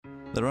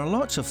There are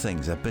lots of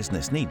things a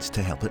business needs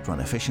to help it run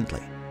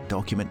efficiently.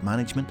 Document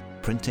management,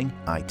 printing,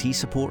 IT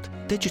support,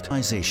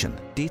 digitisation,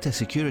 data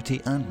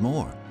security and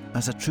more.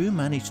 As a true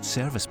managed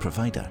service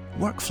provider,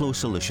 Workflow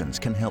Solutions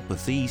can help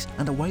with these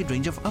and a wide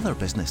range of other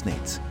business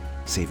needs,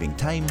 saving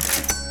time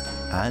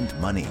and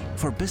money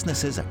for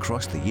businesses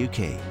across the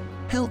UK.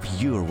 Help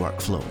your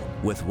workflow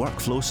with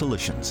Workflow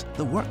Solutions,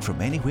 the work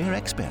from anywhere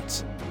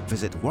experts.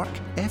 Visit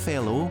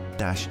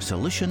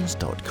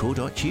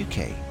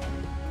workflo-solutions.co.uk.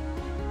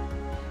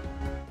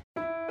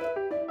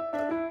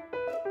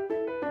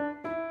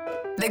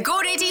 The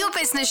Go Radio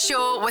Business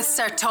Show with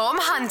Sir Tom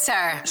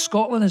Hunter.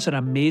 Scotland is an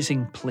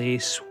amazing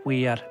place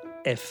where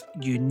if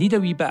you need a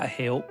wee bit of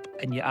help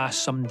and you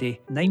ask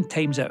somebody, 9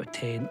 times out of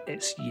 10,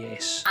 it's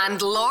yes.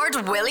 And Lord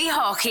Willie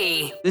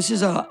Haughey. This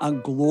is a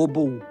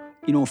global,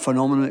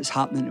 phenomenon that's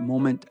happening at the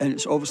moment, and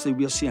it's obviously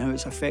we're seeing how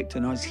it's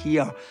affecting us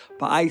here.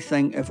 But I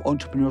think if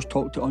entrepreneurs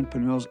talk to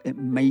entrepreneurs, it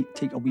might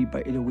take a wee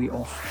bit of the weight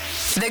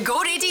off. The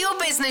Go Radio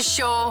Business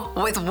Show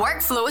with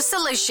Workflow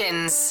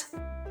Solutions.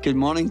 Good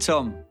morning,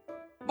 Tom.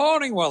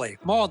 Morning, Willie.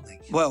 Morning.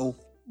 Well,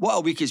 what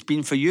a week it's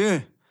been for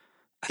you.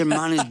 Your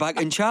man is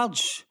back in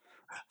charge.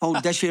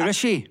 Old Dishy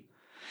Rishi.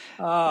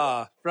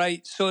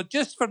 Right. So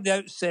just from the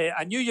outset,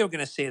 I knew you were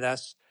going to say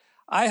this.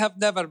 I have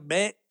never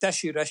met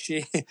Dishy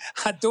Rishi.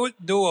 I don't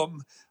know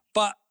him,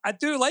 but I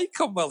do like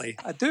him, Willie.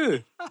 I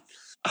do.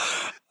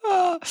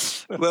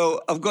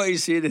 Well, I've got to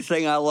say the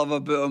thing I love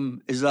about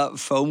him is that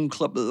film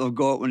clip that they've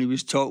got when he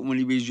was talking when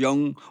he was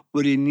young,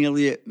 where he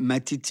nearly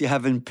admitted to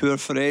having poor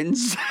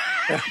friends.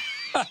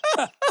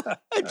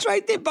 I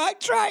tried to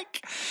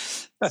backtrack.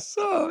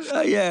 So,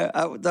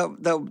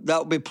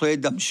 that'll be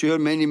played, I'm sure,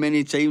 many,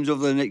 many times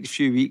over the next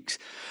few weeks.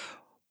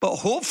 But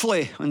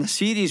hopefully, on a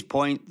serious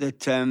point,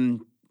 that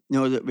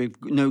that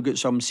we've now got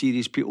some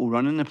serious people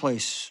running the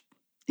place.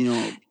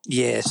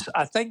 Yes,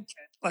 I think.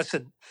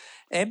 Listen,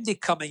 MD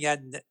coming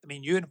in. I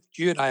mean, you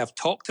and I have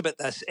talked about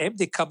this.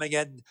 MD coming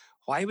in.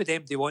 Why would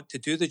MD want to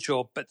do the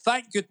job? But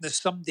thank goodness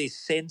somebody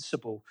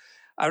sensible.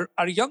 Our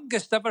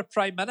youngest ever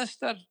Prime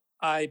Minister,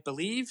 I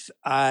believe,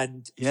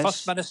 and yes,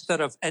 First Minister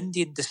of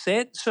Indian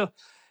descent. So,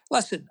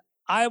 listen,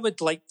 I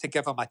would like to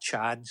give him a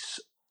chance.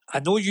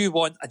 I know you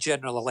want a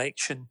general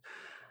election.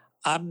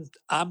 I'm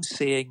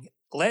saying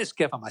let's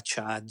give him a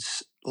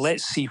chance.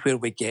 Let's see where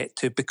we get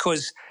to,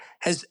 because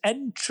his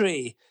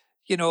entry,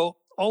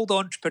 all the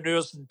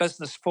entrepreneurs and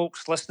business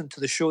folks listening to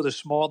the show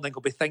this morning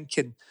will be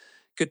thinking,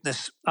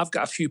 goodness, I've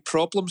got a few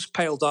problems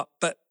piled up,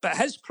 but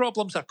his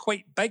problems are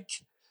quite big.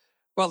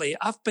 Willie,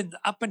 I've been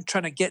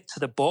trying to get to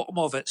the bottom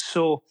of it.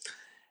 So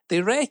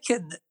they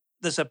reckon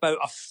there's about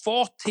a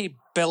 £40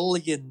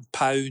 billion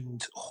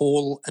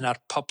hole in our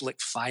public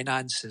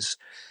finances.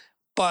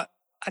 But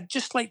I'd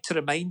just like to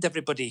remind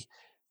everybody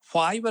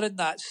why we're in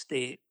that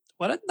state.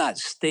 We're in that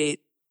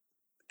state,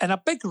 and a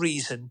big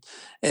reason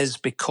is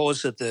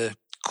because of the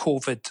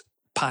COVID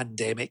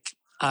pandemic.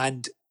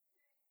 And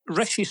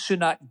Rishi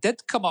Sunak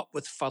did come up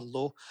with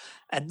furlough,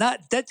 and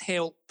that did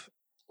help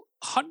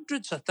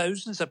hundreds of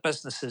thousands of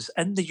businesses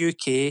in the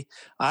UK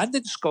and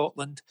in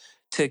Scotland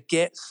to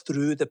get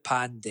through the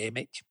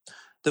pandemic.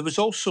 There was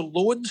also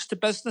loans to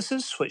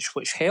businesses,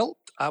 which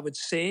helped, I would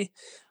say,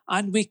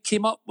 and we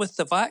came up with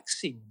the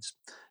vaccines.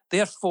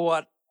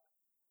 Therefore,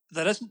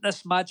 there isn't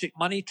this magic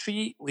money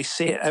tree. We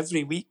say it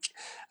every week.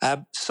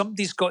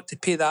 Somebody's got to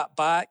pay that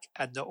back,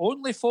 and the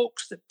only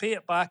folks that pay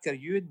it back are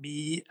you and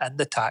me and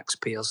the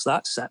taxpayers.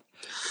 That's it.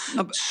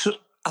 So,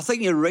 I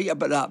think you're right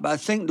about that, but I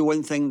think the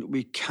one thing that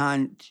we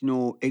can't,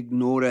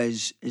 ignore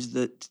is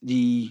that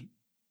the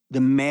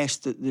mess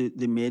that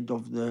they made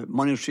of the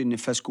monetary and the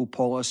fiscal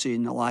policy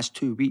in the last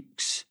 2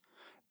 weeks.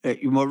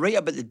 You were right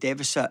about the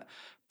deficit,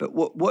 but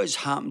what has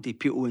happened to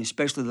people, and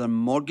especially their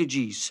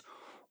mortgages,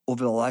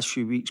 over the last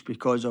few weeks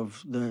because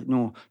of the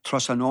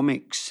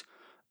Trussonomics,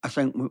 I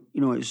think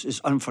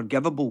it's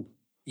unforgivable.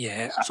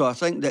 Yeah. So I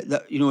think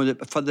that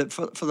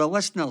for the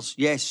listeners,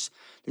 yes,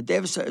 the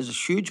deficit is a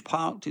huge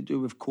part to do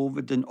with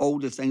COVID and all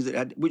the things that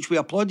had, which we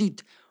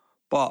applauded.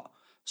 But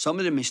some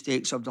of the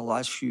mistakes of the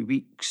last few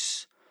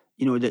weeks,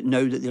 that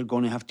now that they're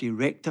going to have to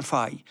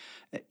rectify,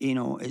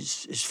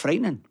 is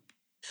frightening.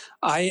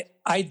 I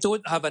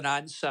don't have an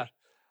answer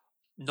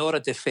nor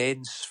a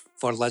defence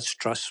for Liz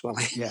Truss,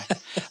 Willie. Yeah,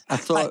 I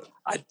thought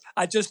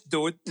I just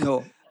don't.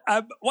 No.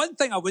 One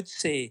thing I would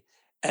say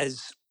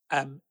is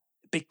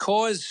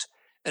because.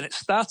 And it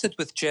started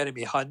with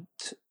Jeremy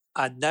Hunt,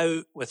 and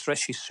now with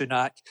Rishi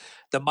Sunak,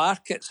 the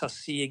markets are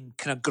seeing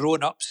kind of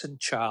grown-ups in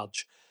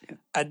charge. Yeah.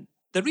 And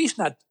the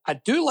reason I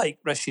do like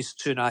Rishi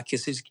Sunak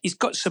is he's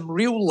got some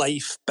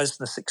real-life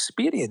business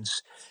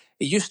experience.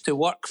 He used to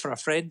work for a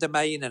friend of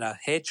mine in a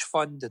hedge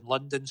fund in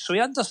London, so he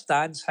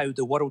understands how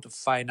the world of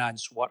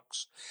finance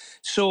works.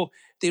 So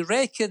they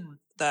reckon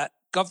that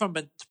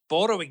government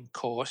borrowing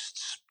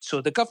costs, so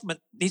the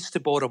government needs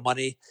to borrow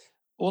money,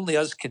 only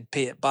us can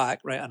pay it back,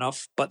 right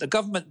enough, but the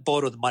government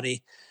borrow the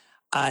money,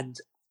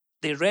 and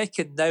they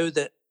reckon now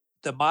that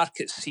the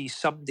market sees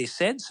somebody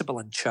sensible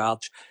in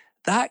charge,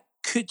 that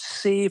could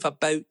save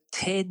about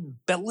 £10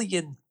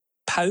 billion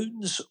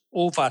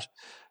over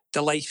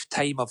the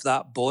lifetime of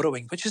that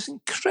borrowing, which is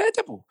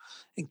incredible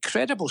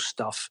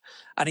stuff.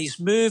 And he's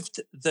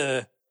moved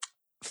the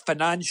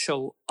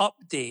financial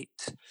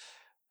update,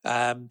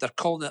 they're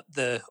calling it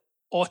the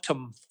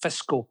autumn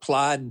fiscal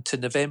plan, to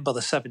November the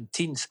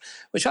 17th,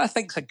 which I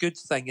think is a good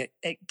thing.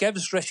 It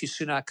gives Rishi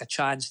Sunak a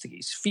chance to get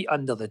his feet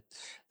under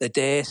the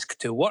desk,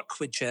 to work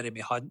with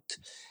Jeremy Hunt,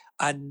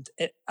 and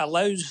it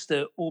allows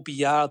the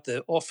OBR,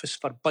 the Office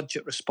for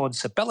Budget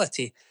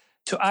Responsibility,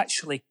 to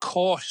actually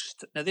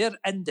cost. Now, they're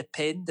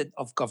independent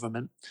of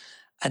government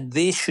and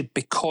they should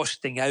be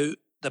costing out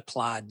the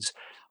plans.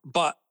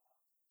 But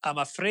I'm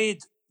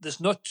afraid there's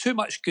not too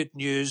much good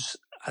news.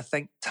 I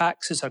think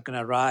taxes are going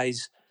to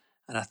rise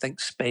and I think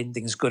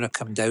spending is going to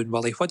come down.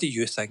 Willie, what do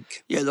you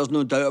think? Yeah, there's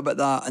no doubt about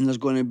that, and there's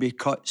going to be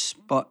cuts.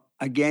 But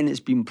again, it's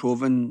been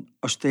proven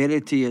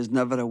austerity is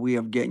never a way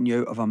of getting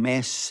you out of a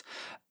mess.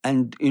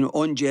 And,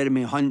 on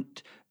Jeremy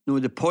Hunt,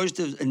 the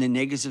positives and the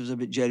negatives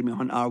about Jeremy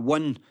Hunt are,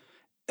 one,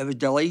 I was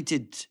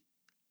delighted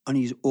on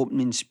his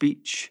opening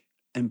speech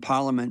in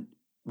Parliament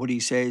where he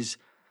says,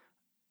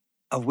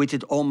 I've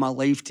waited all my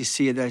life to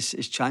say this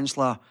as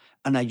Chancellor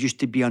and I used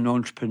to be an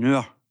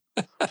entrepreneur.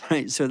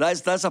 Right, so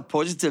that's a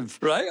positive.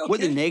 Right, okay. What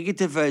the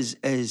negative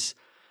is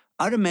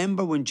I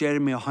remember when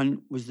Jeremy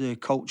Hunt was the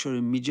Culture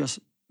and Media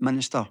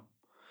Minister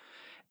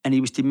and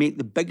he was to make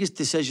the biggest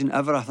decision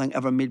ever, I think,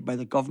 ever made by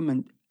the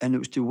government, and it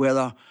was to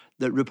whether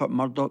that Rupert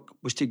Murdoch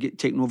was to get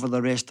taken over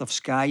the rest of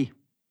Sky.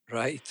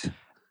 Right.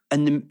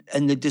 And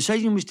the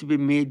decision was to be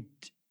made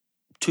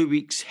 2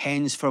 weeks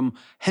hence from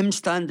him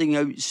standing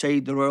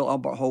outside the Royal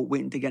Albert Hall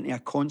waiting to get into a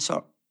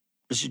concert.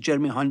 This is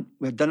Jeremy Hunt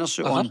with a dinner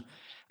suit on.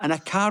 And a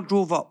car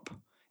drove up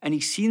and he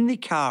seen the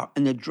car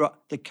and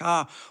the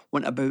car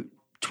went about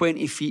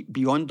 20 feet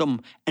beyond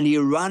him and he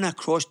ran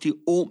across to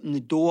open the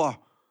door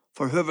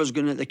for whoever's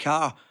going at the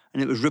car,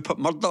 and it was Rupert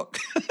Murdoch.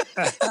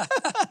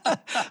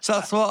 So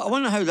I thought, I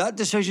wonder how that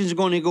decision's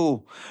going to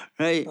go.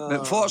 Right.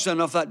 But fortunately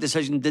enough, that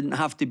decision didn't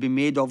have to be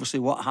made, obviously,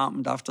 what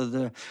happened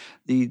after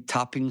the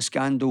tapping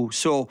scandal.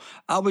 So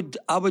I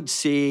would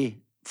say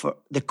for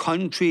the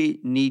country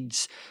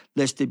needs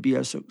this to be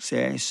a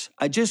success.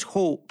 I just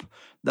hope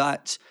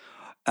that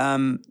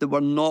that we're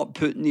not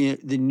putting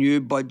the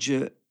new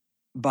budget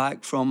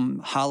back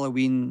from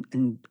Halloween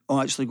and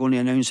actually going to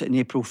announce it on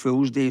April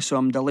Fool's Day. So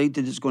I'm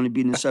delighted it's going to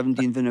be on the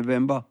 17th of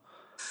November.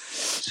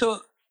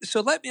 So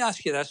let me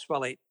ask you this,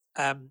 Willie.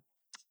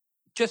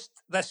 Just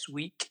this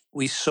week,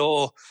 we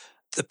saw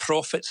the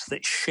profits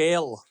that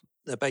Shell,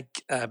 the big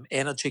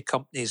energy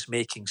company, is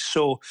making.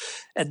 So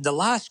in the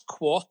last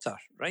quarter,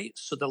 right,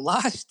 so the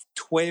last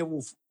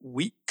 12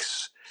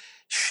 weeks,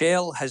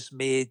 Shell has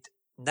made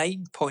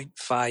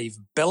 $9.5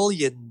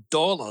 billion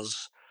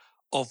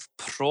of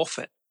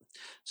profit.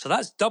 So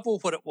that's double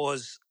what it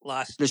was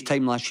this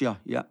time last year,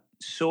 yeah.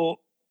 So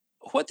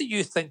what do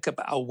you think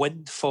about a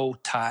windfall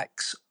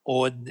tax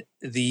on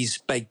these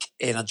big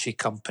energy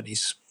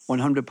companies?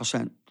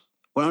 100%.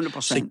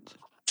 100%.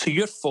 So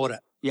you're for it?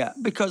 Yeah,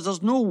 because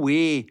there's no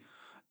way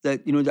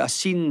that,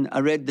 that I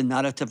read the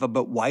narrative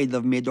about why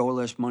they've made all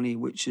this money,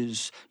 which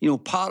is,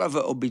 part of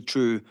it will be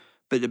true,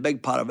 but the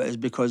big part of it is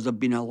because they've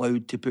been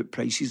allowed to put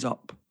prices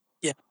up.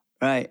 Yeah.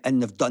 Right,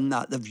 and they've done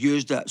that, they've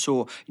used it.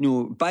 So,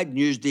 bad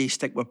news day,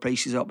 stick with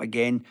prices up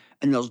again,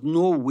 and there's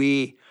no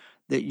way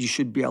that you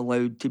should be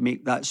allowed to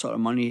make that sort of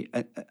money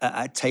at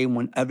a time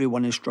when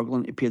everyone is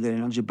struggling to pay their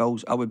energy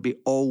bills. I would be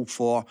all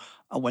for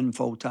a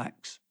windfall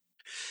tax.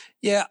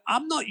 Yeah,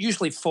 I'm not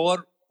usually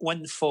for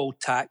windfall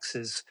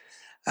taxes,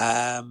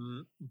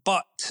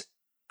 but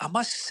I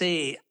must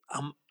say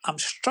I'm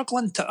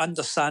struggling to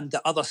understand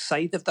the other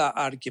side of that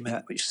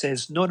argument, which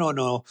says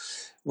no,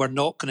 we're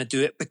not going to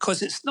do it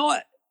because it's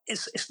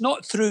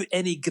not through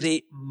any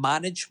great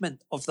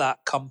management of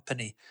that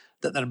company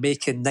that they're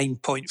making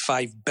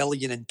 $9.5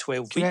 billion in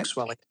 12 weeks,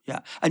 Willie. Yeah,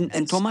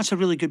 and Tom, that's a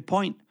really good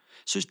point.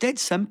 So it's dead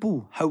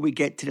simple how we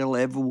get to the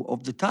level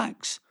of the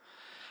tax.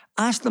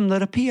 Ask them,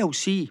 they're a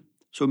PLC.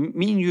 So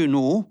me and you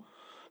know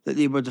that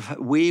they were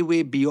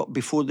way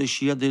before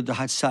this year, they'd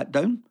had sat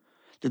down,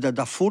 they'd had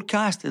a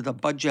forecast, they'd had a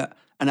budget,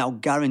 and I'll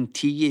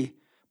guarantee you,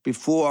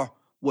 before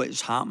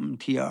what's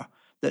happened here,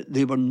 that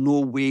they were no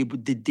way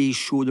did they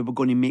show they were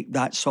going to make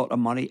that sort of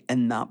money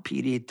in that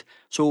period.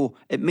 So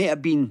it may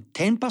have been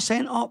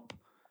 10% up.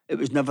 It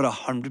was never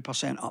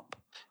 100% up.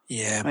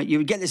 Yeah. Right? You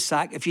would get the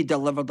sack if you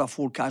delivered a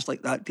forecast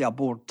like that to a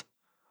board.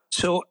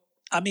 So,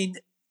 I mean,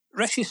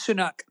 Rishi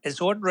Sunak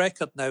is on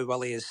record now,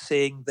 Willie, is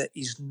saying that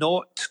he's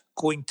not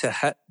going to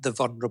hit the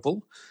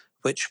vulnerable,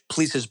 which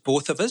pleases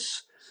both of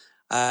us.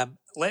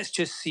 Let's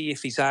just see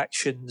if his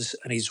actions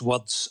and his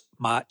words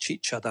match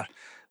each other.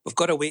 We've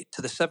got to wait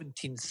to the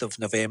 17th of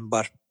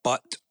November,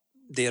 but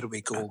there we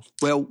go.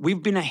 Well,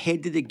 we've been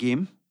ahead of the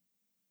game,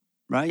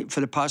 right, for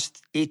the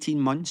past 18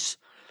 months.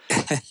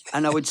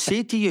 And I would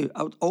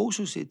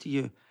also say to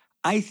you,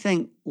 I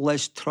think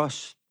Liz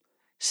Truss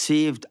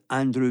saved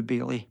Andrew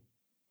Bailey.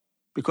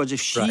 Because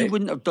if she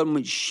wouldn't have done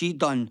what she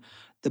done,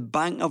 the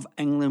Bank of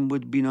England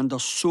would have been under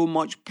so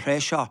much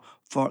pressure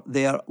for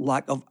their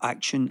lack of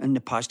action in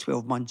the past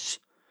 12 months.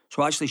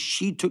 So actually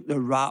she took the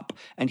rap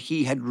and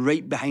he hid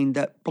right behind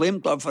it,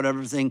 blamed her for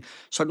everything.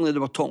 Suddenly they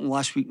were talking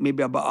last week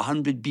maybe about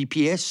 100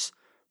 BPS.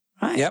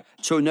 Right. Yep.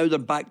 So now they're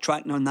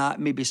backtracking on that,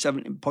 maybe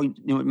 70 point,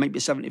 it might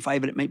be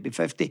 75 or it might be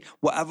 50,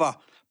 whatever.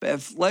 But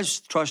if Liz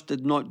Truss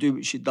did not do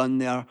what she'd done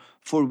there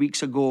 4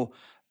 weeks ago,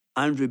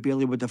 Andrew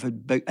Bailey would have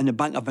had and the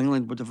Bank of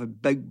England would have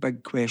had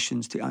big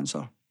questions to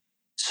answer.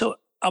 So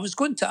I was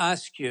going to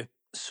ask you,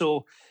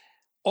 so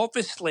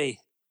obviously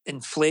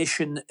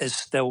inflation is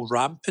still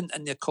rampant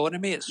in the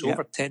economy. It's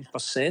over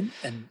 10%,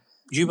 and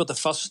you were the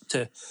first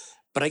to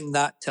bring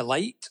that to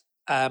light.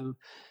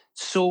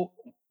 So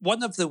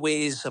one of the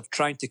ways of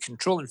trying to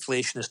control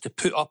inflation is to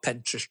put up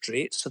interest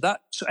rates.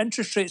 So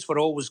interest rates were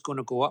always going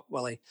to go up,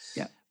 Willie.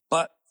 Yeah.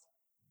 But,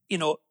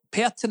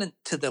 pertinent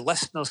to the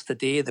listeners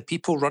today, the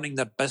people running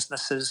their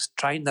businesses,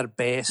 trying their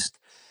best,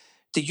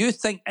 do you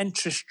think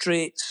interest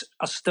rates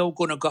are still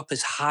going to go up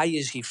as high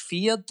as you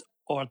feared,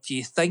 or do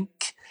you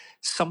think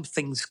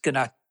something's going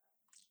to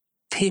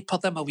taper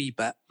them a wee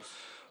bit?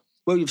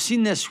 Well, you've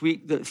seen this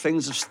week that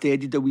things have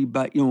steadied a wee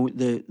bit.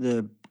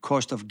 The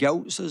cost of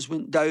gilts has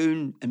went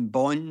down in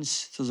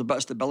bonds. So there's a bit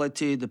of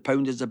stability. The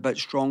pound is a bit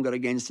stronger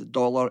against the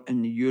dollar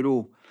and the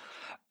euro.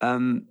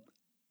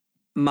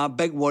 My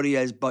big worry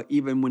is, but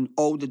even when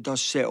all the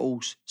dust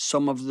settles,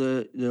 some of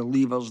the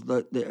levers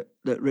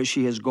that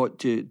Rishi has got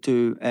to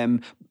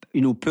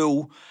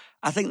pull,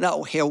 I think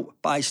that'll help.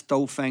 But I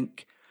still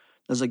think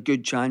there's a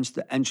good chance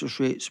that interest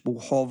rates will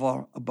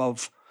hover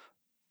above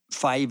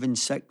 5 and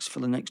 6 for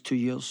the next 2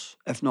 years,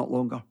 if not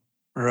longer.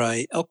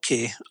 Right.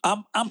 Okay.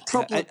 I'm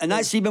probably, and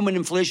that's even when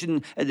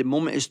inflation at the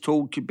moment is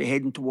told could be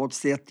heading towards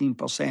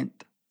 13%.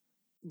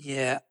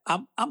 Yeah,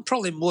 I'm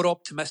probably more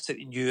optimistic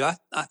than you.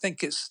 I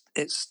think it's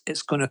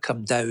going to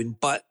come down.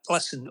 But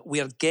listen,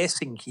 we are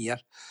guessing here.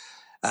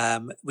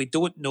 We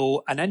don't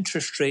know, and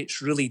interest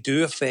rates really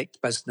do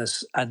affect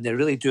business, and they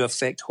really do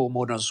affect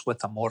homeowners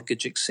with a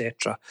mortgage,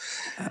 etc.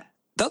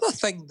 The other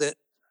thing that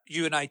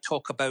you and I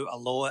talk about a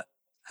lot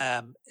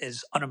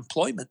is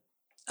unemployment,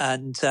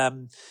 and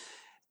the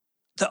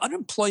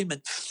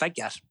unemployment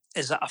figure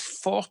is at a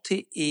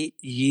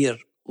 48-year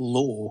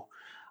low.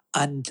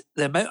 And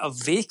the amount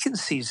of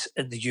vacancies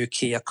in the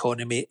UK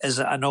economy is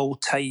at an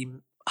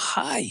all-time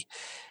high.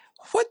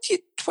 What do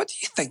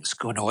you think's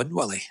going on,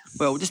 Willie?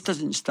 Well, this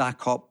doesn't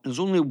stack up. There's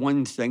only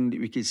one thing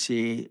that we could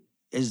say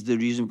is the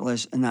reason for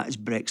this, and that is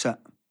Brexit.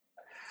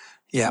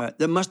 Yeah,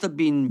 there must have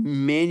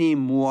been many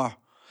more,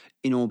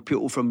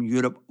 people from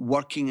Europe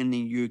working in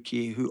the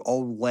UK who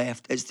all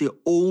left. It's the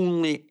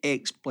only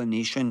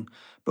explanation.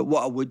 But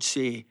what I would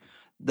say,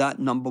 that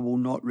number will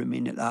not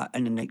remain at that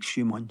in the next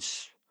few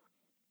months.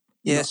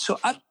 Yeah, so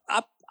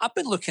I've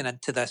been looking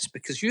into this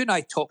because you and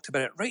I talked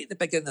about it right at the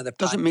beginning of the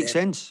pandemic. Doesn't make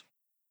sense.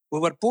 We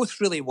were both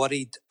really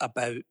worried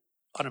about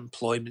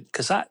unemployment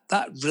because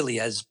that really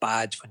is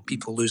bad when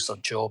people lose their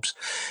jobs.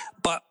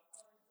 But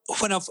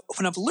when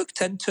I've looked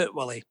into it,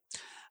 Willie,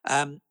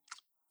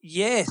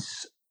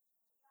 yes,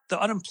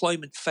 the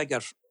unemployment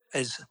figure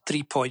is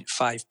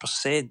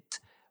 3.5%,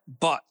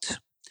 but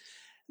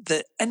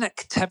the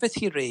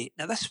inactivity rate,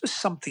 now this was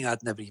something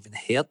I'd never even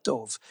heard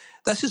of.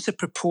 This is the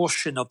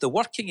proportion of the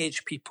working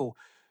age people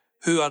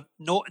who are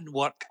not in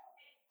work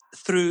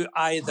through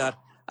either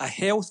a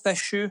health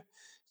issue,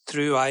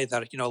 through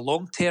either,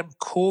 long-term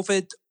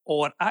COVID,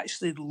 or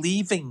actually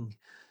leaving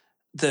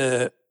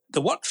the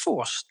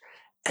workforce.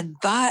 And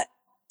that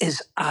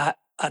is at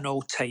an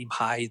all-time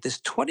high. There's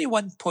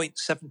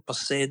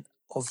 21.7%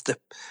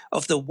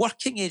 of the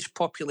working age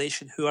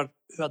population who are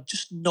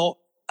just not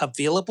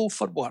available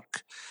for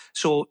work.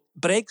 So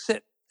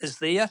Brexit is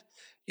there.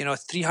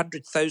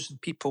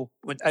 300,000 people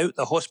went out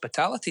the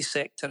hospitality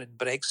sector in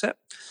Brexit.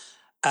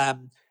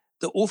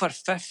 The over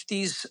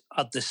 50s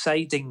are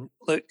deciding,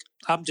 look,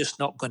 I'm just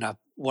not going to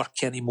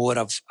work anymore.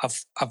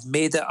 I've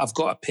made it. I've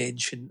got a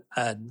pension,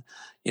 and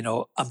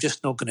I'm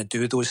just not going to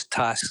do those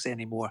tasks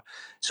anymore.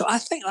 So I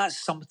think that's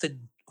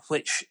something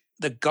which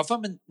the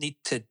government need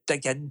to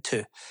dig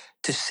into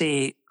to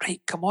say,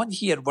 right, come on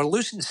here. We're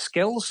losing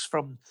skills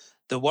from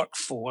the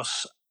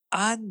workforce,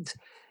 and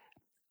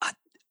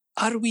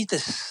are we the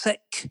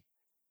sick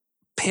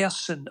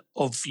person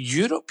of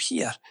Europe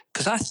here?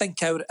 Because I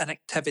think our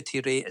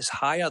inactivity rate is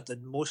higher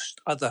than most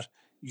other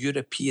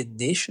European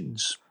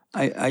nations.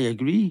 I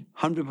agree,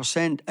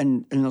 100%.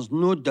 And there's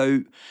no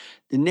doubt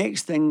the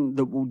next thing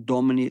that will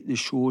dominate the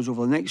shows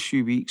over the next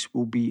few weeks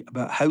will be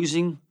about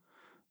housing,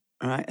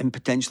 right, and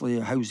potentially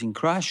a housing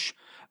crash,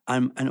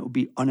 and it will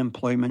be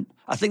unemployment.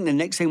 I think the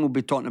next thing we'll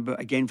be talking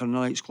about, again for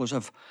another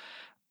exclusive,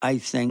 I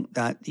think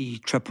that the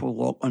triple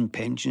lock on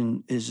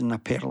pension is in a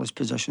perilous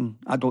position.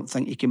 I don't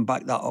think he can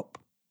back that up.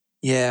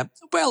 Yeah,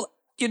 well,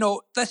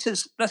 this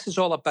is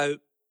all about,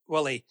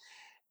 Willie,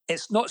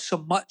 it's not so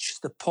much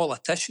the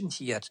politician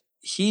here.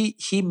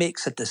 He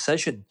makes a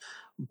decision,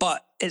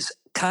 but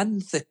can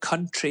the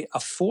country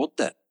afford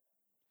it?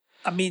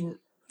 I mean,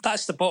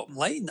 that's the bottom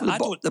line.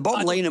 The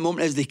bottom line at the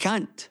moment is they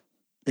can't.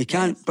 They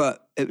can't,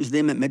 but it was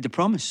them that made the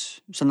promise.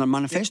 It's in their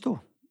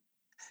manifesto.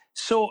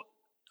 So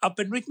I've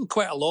been reading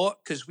quite a lot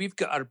because we've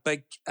got our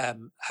big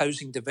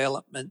housing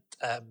development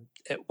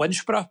at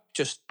Winchborough,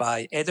 just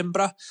by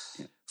Edinburgh.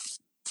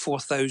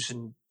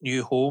 4,000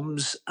 new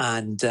homes,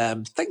 and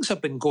things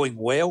have been going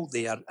well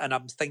there. And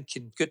I'm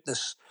thinking,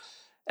 goodness,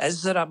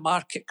 is there a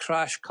market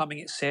crash coming,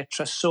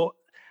 etc.? So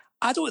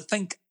I don't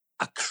think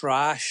a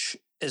crash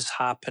is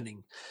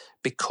happening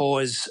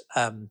because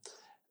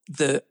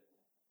the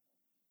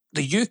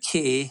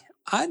UK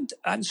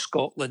and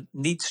Scotland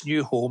needs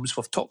new homes.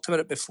 We've talked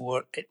about it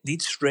before. It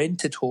needs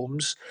rented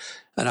homes,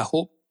 and I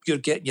hope you're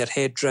getting your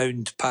head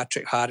round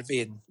Patrick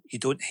Harvey and you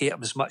don't hate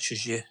him as much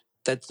as you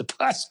did the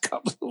past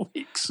couple of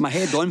weeks. My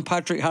head on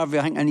Patrick Harvey,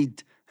 I think I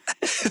need.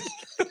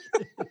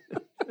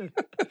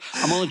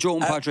 I'm only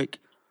joking, Patrick.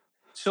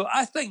 So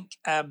I think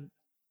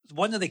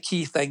one of the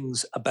key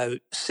things about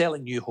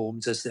selling new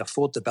homes is the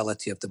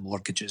affordability of the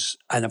mortgages.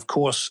 And of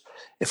course,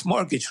 if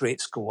mortgage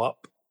rates go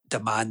up,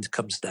 demand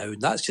comes down.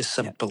 That's just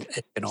simple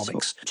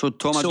economics. So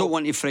Tom, I don't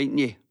want to frighten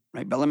you,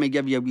 right? But let me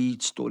give you a wee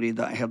story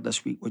that I heard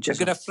this week. You're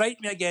going to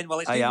frighten me again? Well,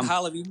 it's not even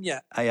Halloween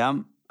yet. I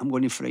am. I'm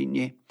going to frighten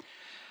you.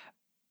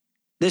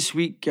 This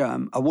week, I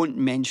won't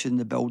mention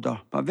the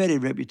builder, but a very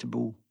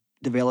reputable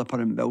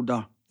developer and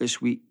builder this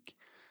week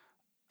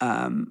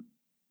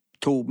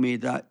told me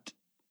that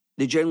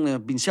they generally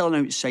have been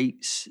selling out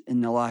sites in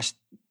the last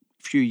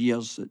few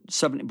years that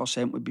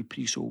 70% would be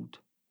pre-sold.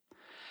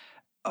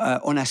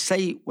 On a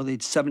site where they had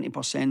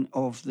 70%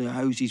 of the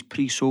houses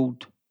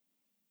pre-sold,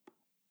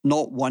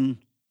 not one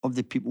of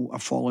the people are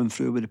following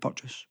through with the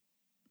purchase.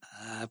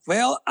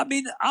 Well, I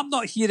mean, I'm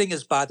not hearing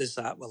as bad as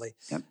that, Willie.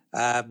 Yep.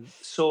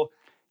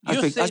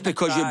 That's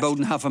because you're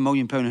building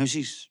 £500,000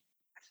 houses.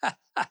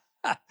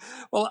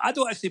 Well, I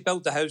don't actually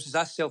build the houses;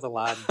 I sell the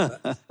land.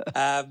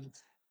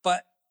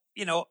 But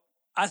you know,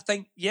 I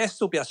think yes,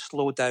 there'll be a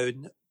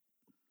slowdown.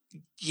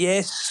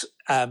 Yes,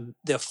 the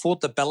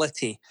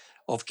affordability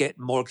of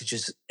getting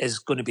mortgages is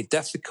going to be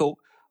difficult,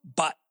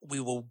 but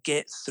we will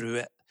get through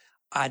it.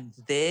 And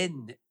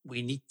then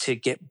we need to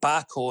get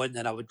back on,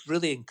 and I would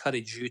really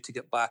encourage you to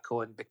get back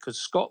on because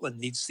Scotland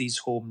needs these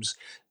homes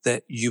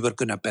that you were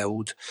going to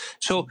build.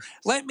 So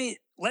let me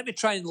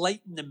try and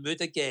lighten the mood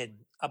again.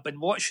 I've been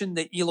watching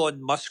the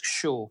Elon Musk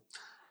show.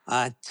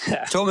 And,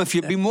 Tom, if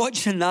you've been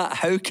watching that,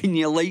 how can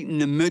you lighten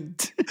the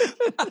mood?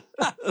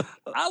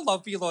 I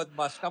love Elon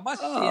Musk. I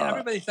must say,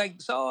 everybody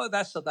thinks, oh,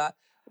 this or that.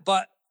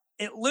 But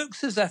it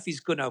looks as if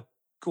he's going to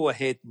go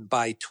ahead and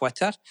buy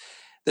Twitter.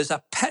 There's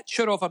a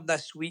picture of him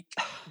this week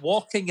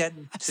walking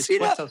into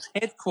Twitter's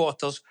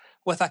headquarters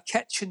with a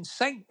kitchen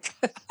sink.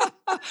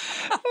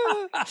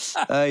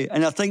 Aye,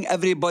 and I think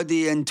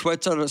everybody in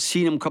Twitter has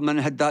seen him come in and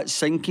had that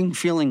sinking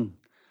feeling.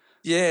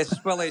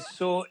 Yes, Willie.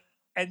 So,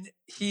 and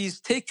he's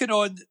taken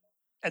on,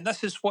 and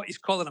this is what he's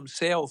calling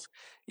himself.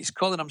 He's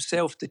calling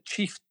himself the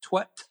chief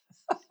twit.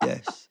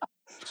 Yes.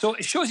 So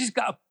it shows he's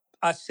got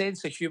a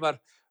sense of humour,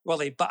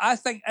 Willie. But I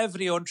think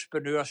every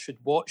entrepreneur should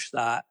watch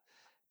that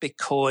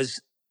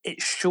because it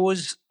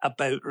shows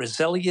about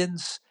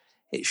resilience.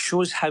 It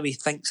shows how he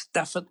thinks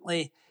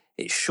differently.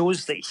 It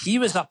shows that he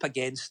was up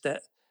against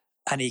it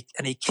and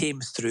he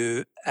came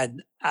through.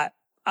 And I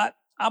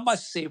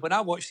must say, when I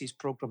watch these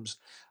programmes,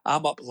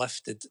 I'm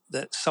uplifted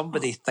that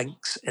somebody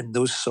thinks in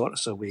those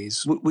sorts of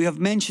ways. We have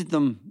mentioned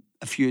them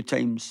a few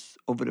times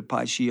over the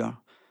past year,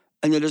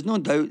 and there is no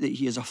doubt that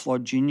he is a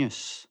flawed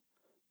genius.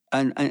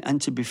 And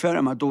to be fair to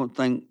him, I don't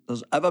think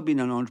there's ever been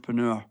an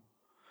entrepreneur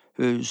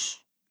who's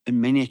in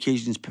many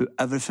occasions put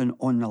everything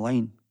on the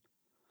line.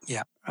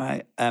 Yeah.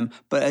 Right.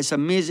 But it's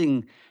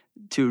amazing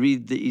to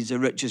read that he's the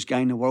richest guy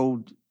in the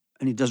world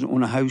and he doesn't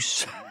own a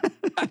house.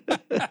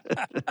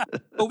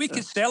 Well, we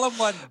could sell him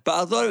one.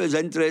 But I thought it was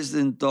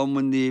interesting, Tom,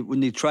 when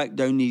they tracked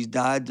down his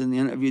dad and they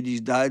interviewed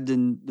his dad,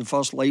 and the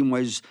first line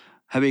was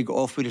how he got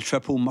off with a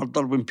triple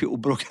murder when people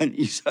broke into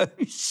his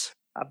house.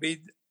 I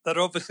mean, they're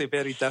obviously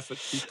very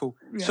different people.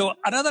 Yeah. So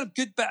another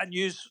good bit of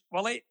news,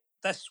 Willie,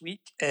 this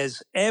week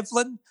is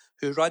Evelyn,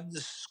 who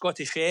runs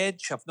Scottish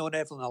Edge. I've known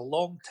Evelyn a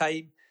long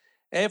time.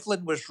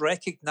 Evelyn was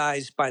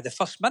recognised by the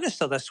First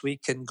Minister this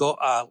week and got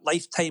a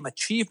Lifetime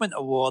Achievement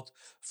Award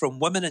from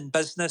Women in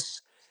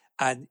Business.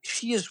 And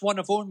she is one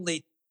of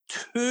only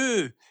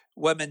 2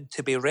 women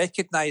to be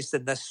recognised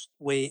in this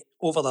way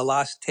over the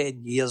last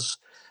 10 years.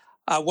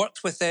 I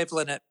worked with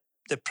Evelyn at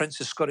the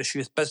Princess Scottish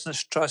Youth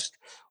Business Trust.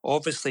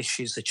 Obviously,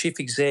 she's the Chief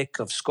Exec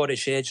of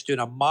Scottish Edge, doing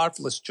a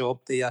marvellous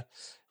job there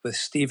with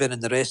Stephen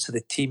and the rest of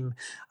the team.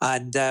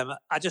 And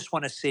I just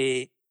want to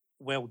say,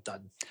 well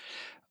done.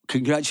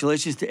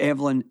 Congratulations to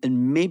Evelyn.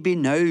 And maybe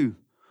now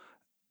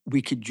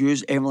we could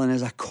use Evelyn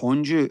as a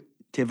conduit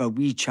to have a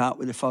wee chat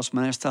with the First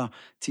Minister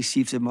to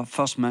see if the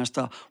First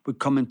Minister would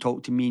come and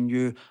talk to me and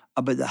you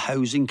about the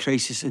housing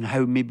crisis and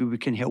how maybe we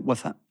can help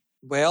with it.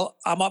 Well,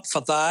 I'm up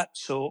for that.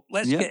 So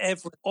let's get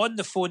Evelyn on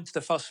the phone to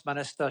the First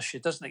Minister. She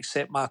doesn't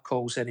accept my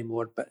calls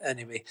anymore. But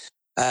anyway,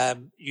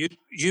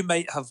 you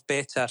might have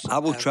better. I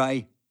will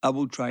try.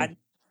 And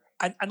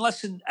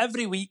listen,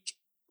 every week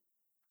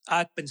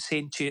I've been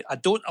saying to you, I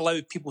don't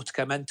allow people to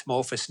come into my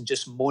office and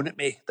just moan at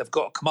me. They've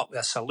got to come up with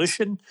a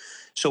solution.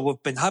 So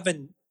we've been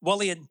having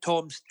Willie and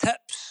Tom's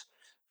tips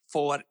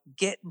for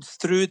getting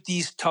through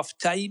these tough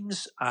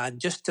times. And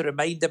just to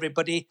remind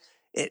everybody,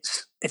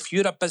 it's if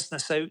you're a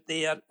business out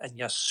there and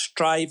you're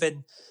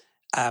striving,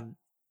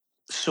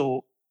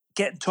 so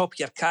getting top of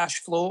your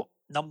cash flow,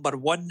 number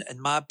one in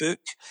my book.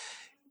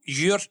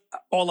 You're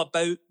all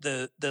about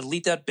the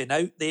leader being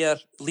out there,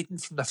 leading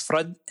from the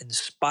front,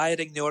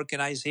 inspiring the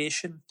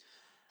organisation.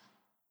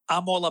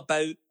 I'm all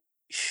about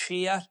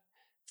share,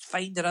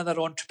 find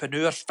another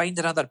entrepreneur, find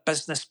another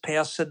business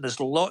person. There's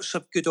lots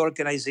of good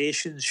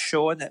organisations,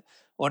 Sean at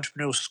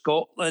Entrepreneurial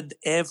Scotland,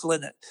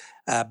 Evelyn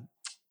at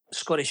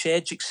Scottish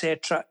Edge,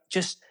 etc.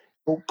 Just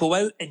go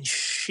out and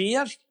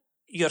share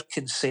your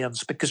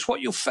concerns, because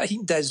what you'll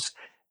find is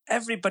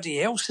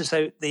everybody else is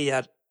out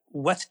there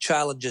with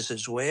challenges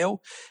as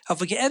well. Have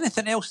we got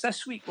anything else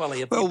this week,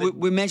 Willie? Well,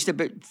 we mentioned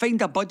about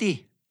find a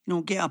buddy.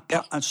 Get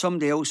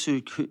somebody else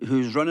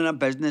who's running a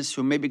business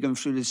who may be going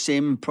through the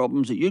same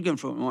problems that you're going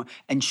through,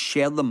 and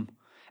share them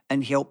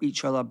and help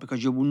each other,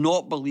 because you will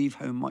not believe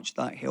how much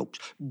that helps.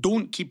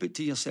 Don't keep it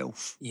to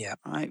yourself. Yeah.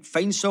 All right?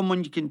 Find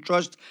someone you can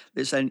trust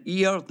that's an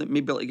ear that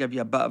may be able to give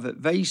you a bit of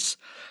advice.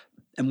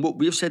 And what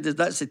we've said is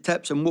that's the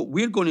tips. And what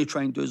we're going to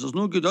try and do is there's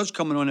no good us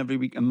coming on every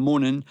week and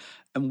moaning.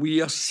 And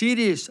we are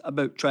serious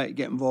about trying to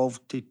get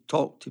involved to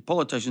talk to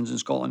politicians in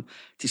Scotland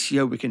to see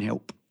how we can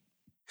help.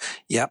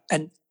 Yeah.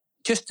 And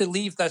just to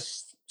leave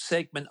this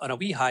segment on a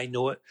wee high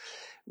note,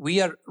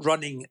 we are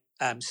running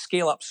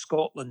Scale Up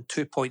Scotland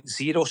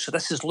 2.0. So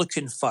this is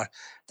looking for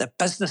the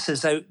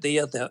businesses out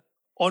there, the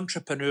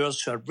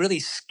entrepreneurs who are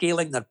really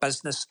scaling their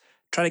business,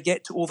 trying to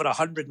get to over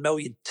 100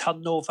 million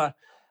turnover.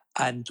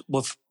 And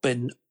we've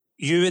been,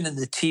 Ewan and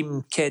the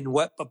team, Ken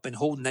Whip, have been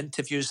holding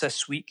interviews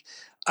this week.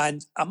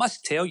 And I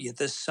must tell you,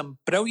 there's some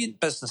brilliant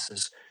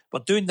businesses. We're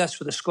doing this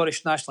with the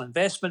Scottish National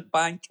Investment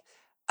Bank.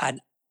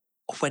 And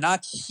when I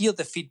hear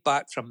the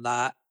feedback from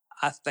that,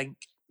 I think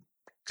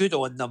good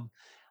on them.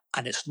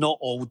 And it's not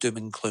all doom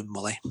and gloom,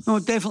 Willie. No,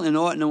 definitely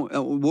not. No,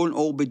 it won't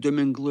all be doom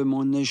and gloom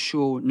on this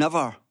show.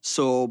 Never.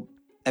 So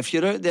if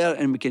you're out there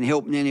and we can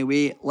help in any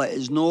way, let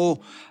us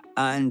know.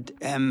 And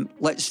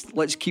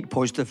let's keep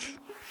positive.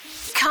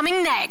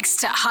 Coming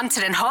next,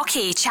 Hunter and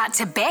Haughey chat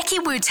to Becky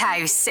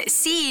Woodhouse,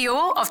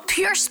 CEO of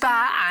Pure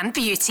Spa and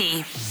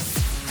Beauty.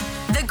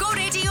 The Go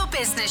Radio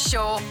Business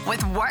Show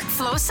with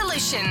Workflow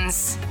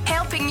Solutions,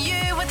 helping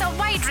you with a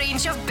wide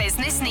range of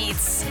business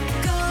needs.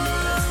 Go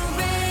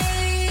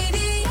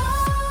Radio.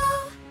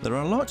 There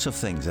are lots of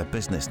things a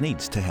business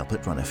needs to help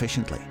it run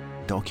efficiently.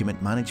 Document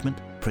management,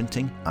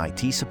 printing,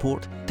 IT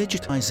support,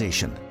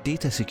 digitization,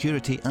 data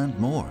security and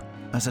more.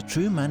 As a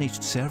true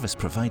managed service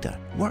provider,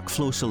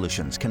 Workflow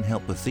Solutions can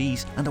help with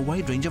these and a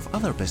wide range of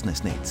other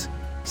business needs,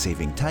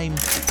 saving time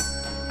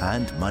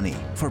and money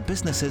for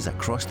businesses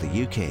across the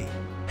UK.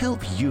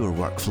 Help your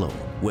workflow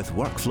with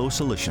Workflow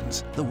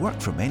Solutions, the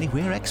work from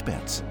anywhere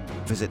experts.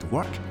 Visit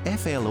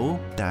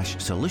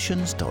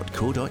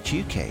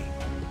workflo-solutions.co.uk.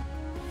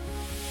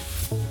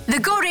 The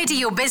Go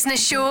Radio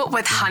Business Show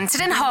with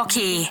Hunter and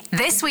Haughey.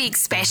 This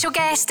week's special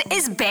guest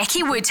is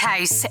Becky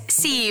Woodhouse,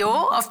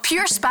 CEO of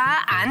Pure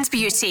Spa and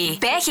Beauty.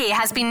 Becky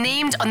has been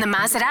named on the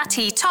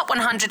Maserati Top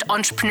 100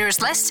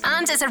 Entrepreneurs list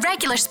and is a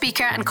regular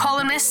speaker and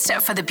columnist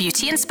for the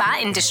beauty and spa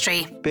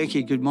industry.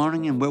 Becky, good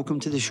morning and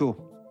welcome to the show.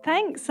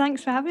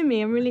 Thanks for having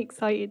me. I'm really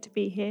excited to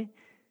be here.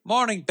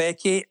 Morning,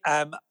 Becky.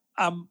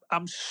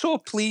 I'm so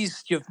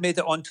pleased you've made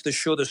it onto the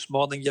show this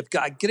morning. You've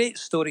got a great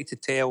story to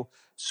tell,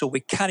 so we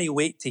can't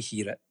wait to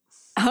hear it.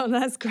 Oh,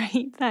 that's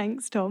great.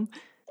 Thanks, Tom.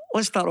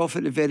 Let's start off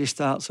at the very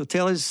start. So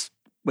tell us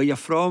where you're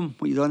from,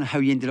 what you've done, how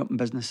you ended up in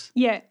business.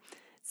 Yeah.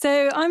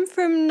 So I'm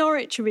from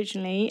Norwich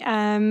originally,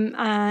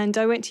 and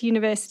I went to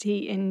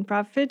university in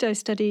Bradford. I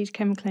studied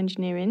chemical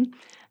engineering.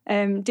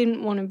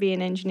 Didn't want to be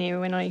an engineer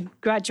when I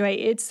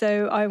graduated,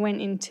 so I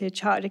went into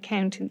chartered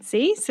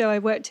accountancy. So I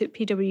worked at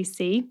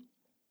PwC,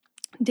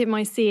 did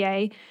my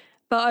CA,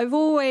 but I've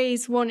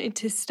always wanted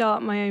to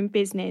start my own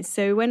business.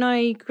 So when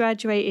I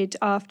graduated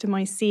after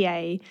my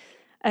CA,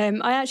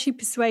 I actually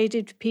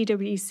persuaded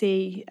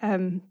PwC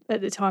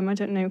at the time. I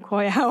don't know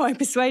quite how I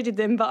persuaded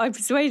them, but I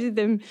persuaded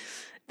them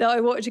that I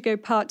wanted to go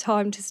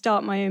part-time to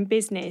start my own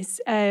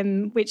business,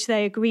 which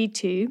they agreed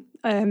to.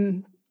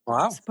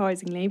 Wow.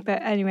 Surprisingly.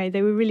 But anyway,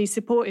 they were really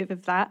supportive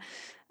of that.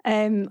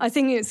 I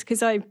think it's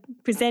because I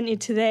presented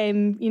to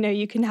them,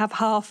 you can have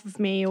half of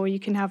me or you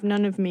can have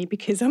none of me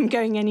because I'm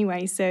going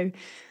anyway. So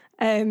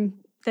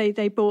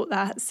they bought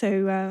that.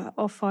 So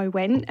off I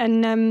went.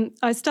 And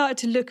I started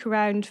to look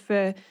around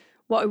for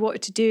what I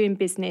wanted to do in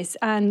business.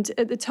 And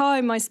at the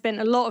time, I spent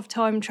a lot of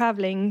time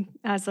travelling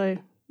as I,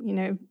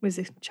 was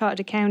a chartered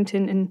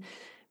accountant and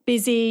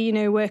busy,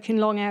 working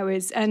long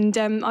hours. And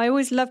I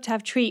always loved to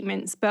have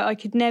treatments, but I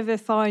could never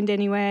find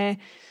anywhere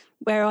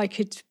where I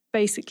could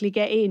basically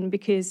get in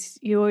because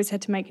you always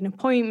had to make an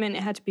appointment.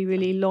 It had to be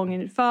really long in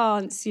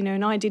advance,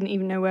 and I didn't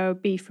even know where I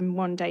would be from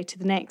one day to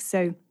the next.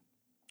 So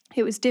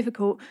it was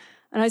difficult.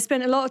 And I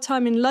spent a lot of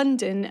time in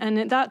London. And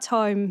at that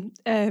time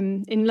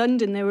in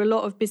London, there were a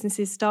lot of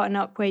businesses starting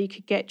up where you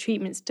could get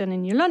treatments done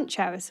in your lunch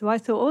hour. So I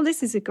thought,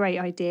 this is a great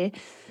idea.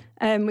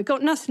 We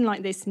got nothing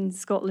like this in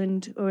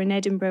Scotland or in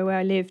Edinburgh where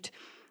I lived.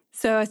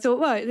 So I thought,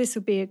 well, this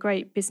will be a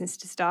great business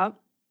to start.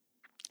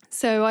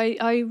 So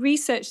I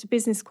researched the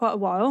business quite a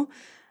while.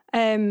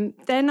 Then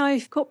I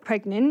got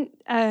pregnant.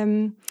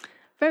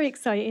 Very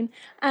exciting.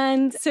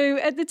 And so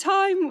at the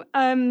time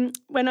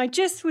when I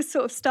just was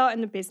sort of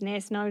starting the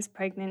business and I was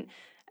pregnant,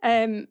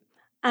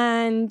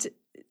 and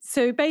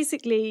so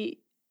basically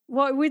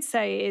what I would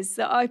say is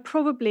that I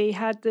probably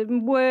had the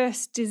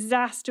worst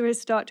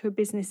disastrous start to a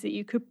business that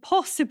you could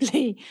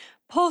possibly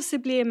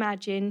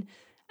imagine.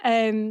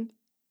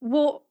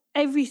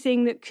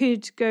 Everything that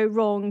could go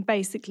wrong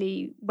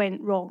basically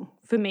went wrong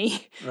for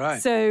me. Right.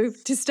 So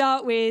to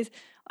start with,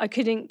 I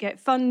couldn't get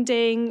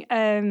funding.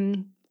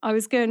 I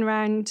went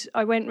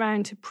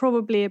round to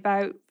probably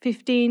about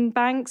 15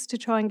 banks to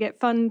try and get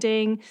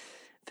funding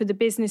for the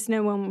business.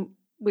 No one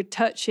would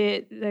touch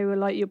it. They were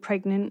like, you're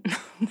pregnant.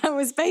 That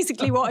was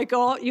basically what I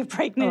got. You're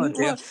pregnant.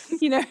 Oh,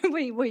 dear.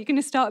 You're going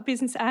to start a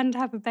business and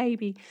have a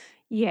baby.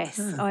 Yes,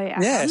 I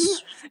am.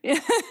 Yes.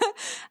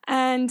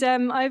 And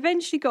I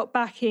eventually got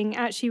backing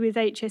actually with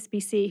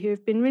HSBC, who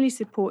have been really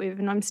supportive,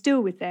 and I'm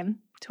still with them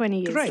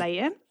 20 years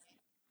later.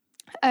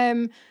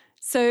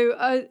 So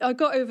I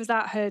got over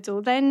that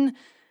hurdle. Then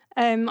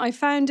I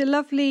found a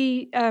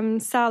lovely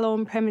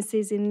salon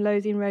premises in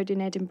Lothian Road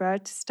in Edinburgh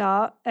to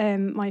start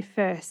my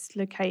first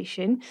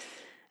location.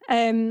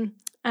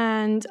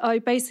 And I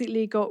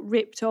basically got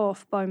ripped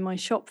off by my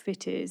shop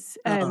fitters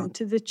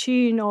to the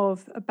tune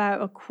of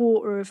about a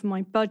quarter of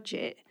my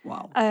budget.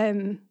 Wow.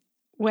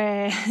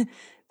 Where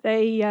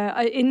they,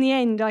 in the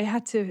end, I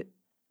had to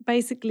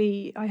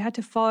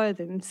fire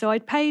them. So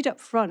I'd paid up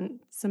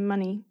front some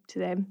money to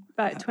them,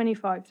 about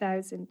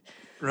 25,000.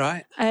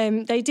 Right.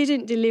 They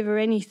didn't deliver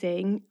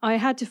anything. I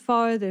had to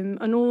fire them,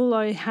 and all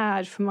I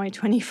had for my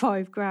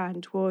 25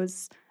 grand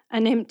was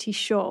an empty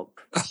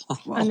shop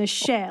and a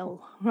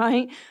shell,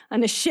 right?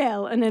 And a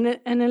shell and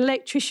an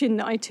electrician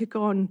that I took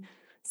on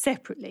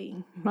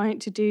separately, right,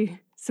 to do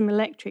some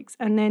electrics.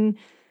 And then,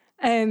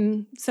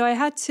 so I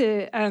had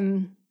to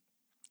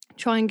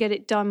try and get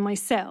it done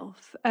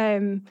myself.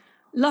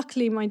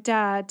 Luckily, my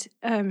dad,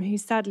 who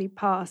sadly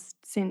passed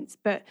since,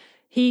 but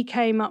he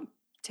came up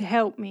to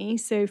help me.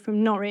 So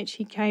from Norwich,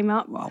 he came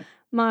up. Wow.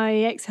 My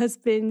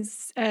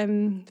ex-husband's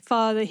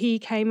father, he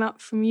came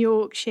up from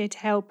Yorkshire to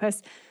help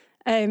us.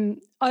 I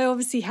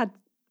obviously had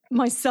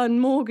my son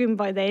Morgan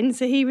by then,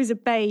 so he was a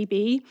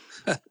baby,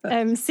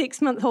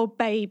 6-month-old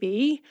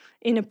baby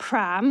in a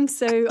pram.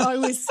 So I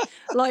was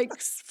like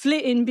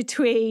flitting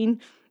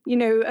between,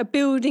 a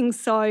building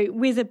site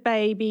with a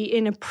baby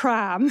in a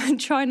pram,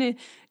 trying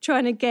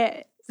to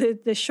get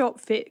the shop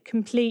fit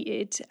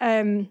completed.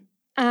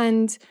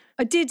 And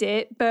I did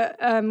it, but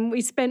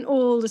we spent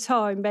all the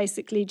time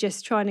basically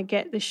just trying to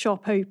get the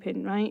shop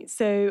open, right?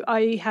 So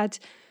I had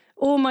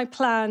all my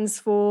plans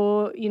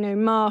for,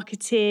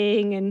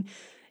 marketing and,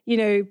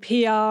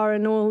 PR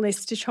and all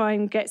this to try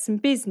and get some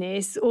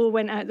business all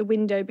went out the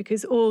window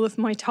because all of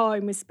my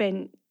time was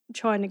spent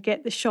trying to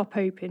get the shop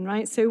open,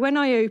 right? So when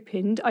I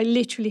opened, I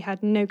literally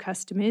had no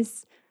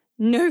customers.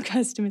 I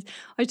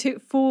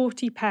took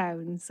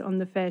 £40 on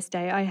the first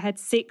day. I had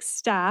 6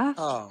 staff.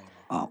 Oh.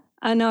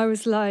 And I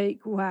was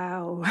like,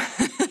 wow,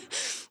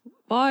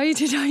 why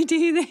did I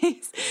do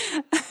this?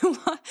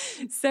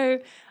 So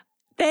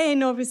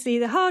then obviously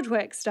the hard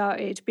work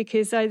started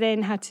because I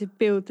then had to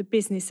build the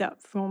business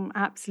up from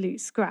absolute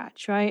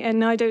scratch, right?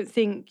 And I don't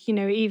think,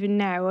 even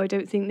now, I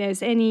don't think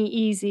there's any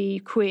easy,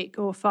 quick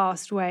or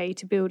fast way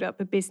to build up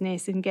a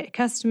business and get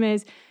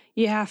customers.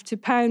 You have to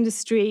pound the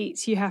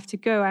streets, you have to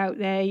go out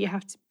there, you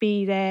have to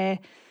be there.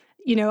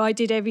 I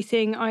did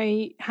everything.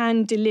 I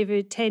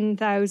hand-delivered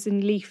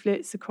 10,000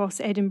 leaflets across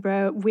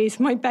Edinburgh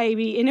with my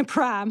baby in a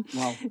pram.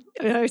 Wow.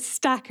 I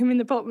stack them in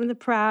the bottom of the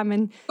pram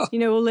and,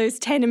 all those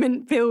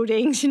tenement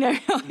buildings, I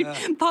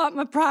park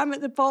my pram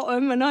at the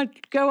bottom and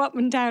I'd go up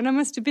and down. I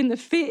must have been the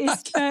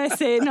fittest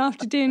person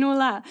after doing all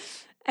that.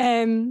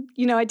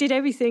 I did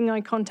everything. I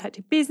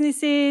contacted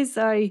businesses.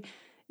 I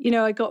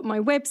got my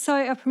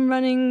website up and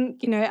running,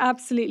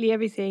 absolutely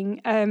everything.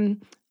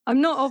 I'm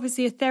not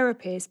obviously a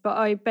therapist, but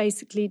I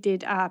basically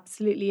did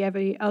absolutely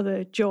every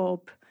other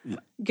job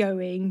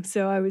going.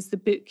 So I was the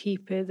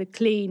bookkeeper, the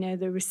cleaner,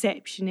 the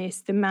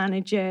receptionist, the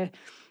manager,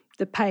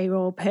 the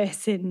payroll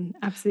person,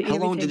 absolutely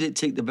everything. How long did it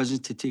take the business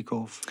to take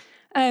off?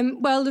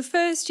 Well, the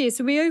first year,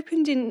 so we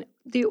opened in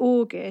the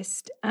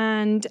August,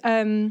 and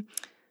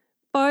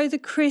by the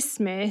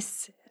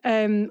Christmas,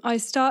 I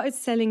started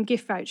selling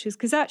gift vouchers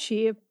because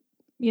actually,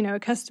 a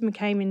customer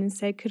came in and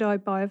said, could I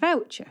buy a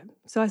voucher?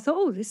 So I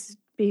thought, this would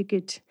be a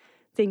good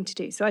thing to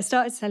do. So I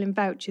started selling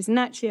vouchers, and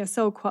actually I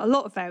sold quite a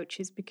lot of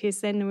vouchers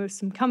because then there were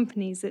some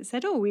companies that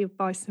said, we'll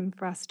buy some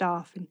for our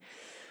staff. And,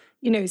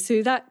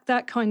 so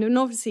that kind of, and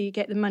obviously you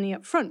get the money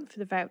up front for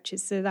the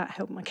vouchers, so that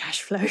helped my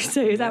cash flow.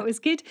 So that was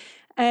good.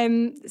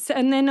 And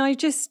then I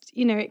just,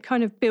 it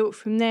kind of built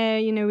from there.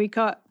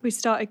 We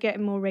started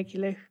getting more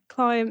regular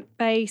client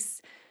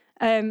base.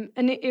 And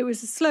it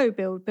was a slow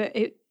build, but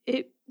it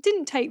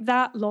didn't take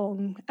that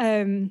long,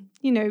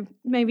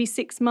 maybe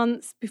 6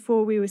 months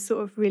before we were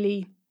sort of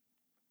really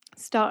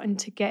starting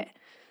to get,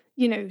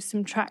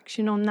 some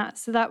traction on that.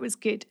 So that was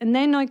good. And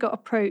then I got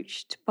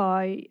approached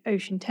by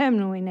Ocean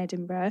Terminal in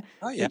Edinburgh,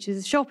 which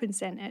is a shopping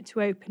centre,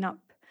 to open up.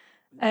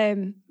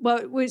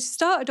 It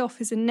started off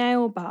as a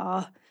nail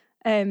bar,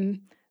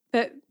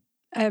 but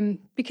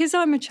because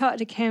I'm a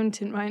chartered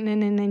accountant, right,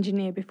 and an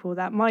engineer before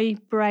that, my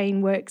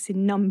brain works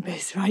in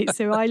numbers, right?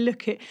 So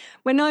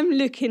when I'm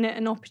looking at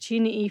an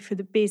opportunity for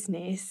the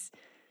business,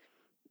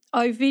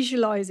 I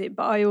visualise it,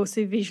 but I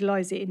also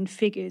visualise it in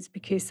figures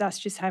because that's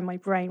just how my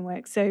brain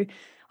works. So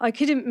I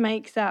couldn't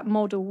make that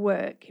model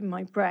work in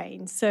my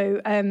brain.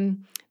 So,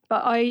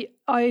 but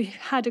I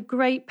had a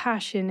great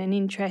passion and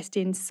interest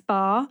in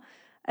spa.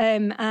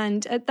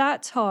 And at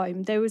that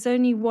time, there was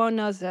only one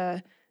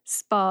other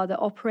spa that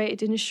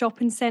operated in a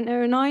shopping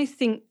centre. And I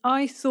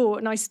thought,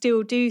 and I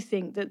still do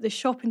think, that the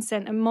shopping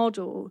centre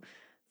model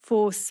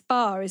for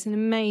spa is an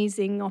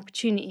amazing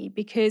opportunity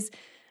because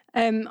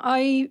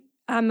I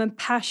am a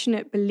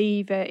passionate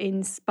believer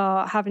in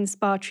having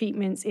spa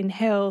treatments in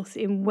health,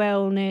 in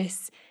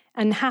wellness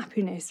and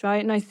happiness,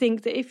 right? And I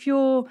think that if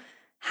you're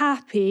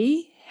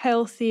happy,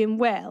 healthy and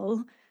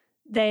well,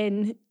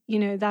 then,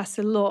 that's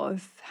a lot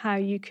of how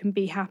you can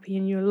be happy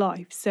in your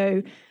life.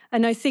 So,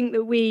 and I think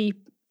that we,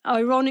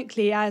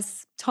 ironically,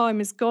 as time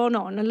has gone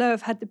on, although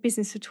I've had the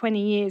business for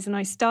 20 years and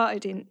I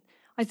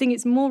think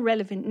it's more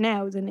relevant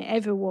now than it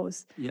ever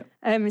was,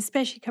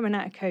 especially coming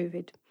out of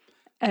COVID.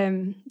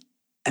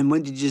 And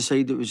when did you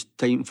decide it was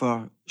time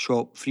for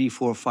shop 3,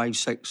 4, 5,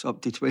 6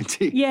 up to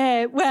 20?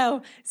 Yeah,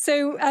 well,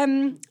 so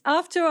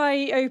after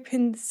I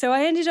opened,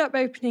 I ended up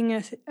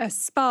opening a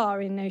spa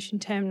in Ocean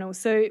Terminal.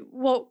 So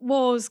what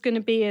was going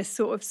to be a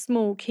sort of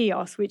small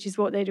kiosk, which is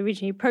what they'd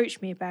originally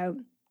approached me about,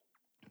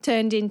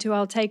 turned into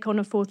I'll take on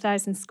a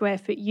 4,000 square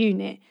foot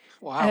unit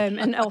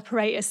and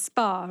operate a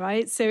spa,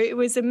 right? So it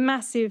was a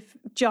massive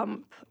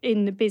jump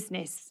in the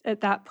business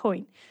at that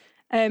point.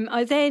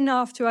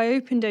 After I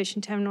opened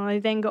Ocean Terminal, I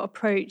then got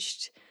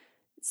approached.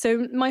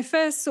 So my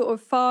first sort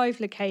of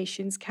 5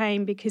 locations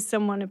came because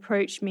someone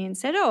approached me and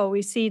said,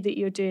 we see that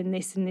you're doing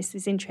this and this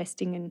is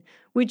interesting. And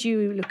would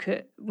you look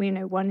at,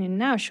 one in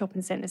our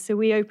shopping centre? So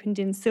we opened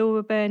in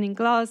Silverburn in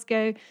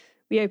Glasgow.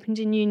 We opened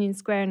in Union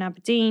Square in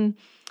Aberdeen.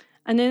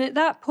 And then at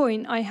that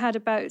point, I had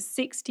about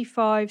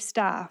 65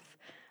 staff.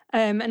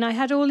 And I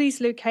had all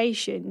these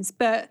locations,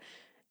 but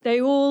they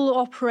all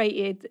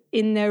operated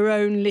in their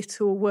own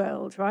little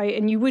world, right?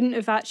 And you wouldn't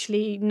have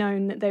actually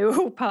known that they were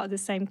all part of the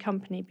same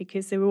company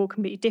because they were all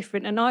completely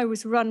different. And I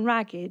was run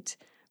ragged,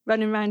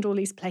 running around all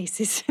these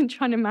places and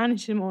trying to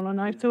manage them all.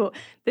 And I thought,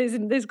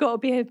 there's got to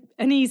be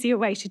an easier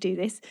way to do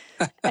this.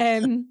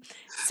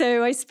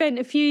 So I spent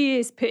a few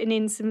years putting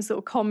in some sort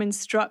of common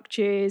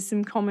structures,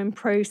 some common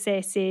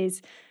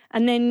processes,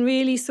 and then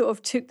really sort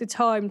of took the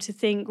time to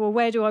think, well,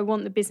 where do I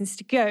want the business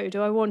to go?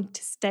 Do I want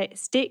to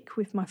stick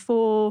with my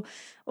 4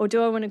 or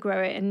do I want to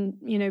grow it?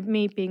 And,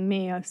 me being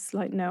me, I was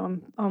like, no,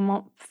 I'm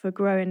up for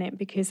growing it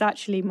because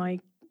actually my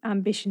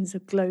ambitions are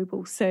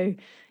global. So,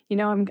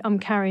 I'm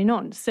carrying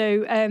on.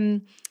 So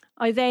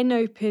I then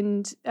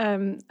opened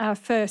our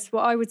first,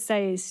 what I would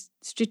say is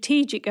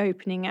strategic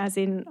opening, as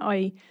in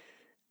I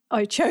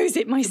chose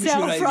it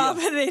myself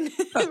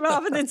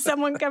rather than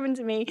someone coming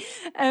to me.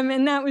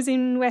 And that was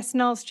in West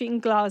Nile Street in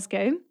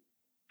Glasgow.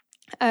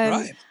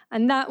 Right.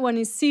 And that one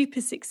is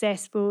super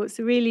successful. It's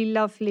a really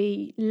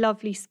lovely,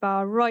 lovely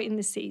spa right in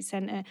the city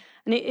centre.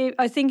 And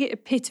I think it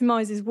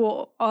epitomises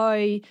what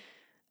I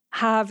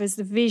have as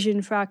the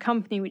vision for our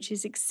company, which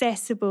is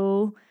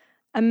accessible,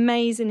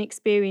 amazing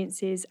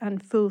experiences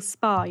and full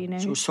spa,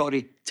 So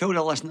sorry, tell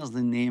the listeners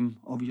the name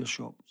of your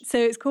shop. So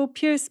it's called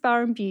Pure Spa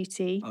and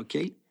Beauty.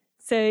 Okay.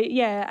 So,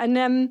 yeah,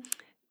 and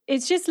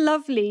it's just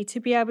lovely to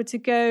be able to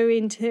go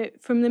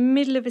from the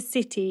middle of a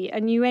city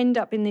and you end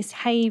up in this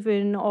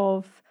haven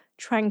of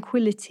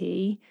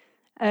tranquility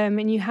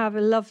and you have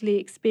a lovely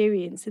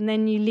experience and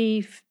then you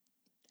leave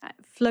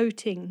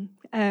floating.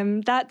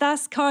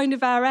 That's kind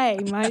of our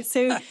aim, right?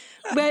 So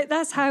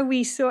that's how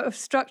we sort of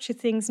structure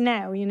things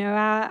now.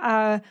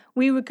 I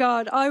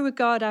regard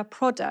our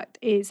product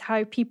is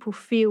how people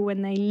feel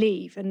when they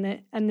leave,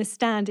 and the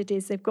standard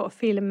is they've got to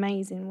feel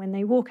amazing when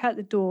they walk out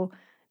the door.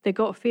 They've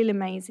got to feel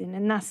amazing,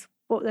 and that's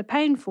what they're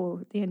paying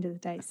for at the end of the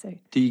day. So,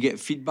 do you get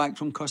feedback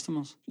from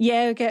customers?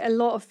 Yeah, I get a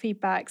lot of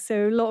feedback.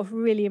 So a lot of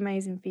really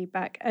amazing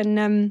feedback,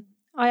 and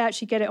I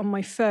actually get it on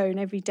my phone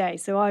every day.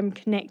 So I'm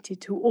connected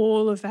to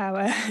all of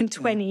our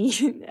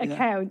 20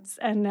 accounts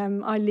and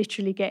I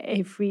literally get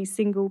every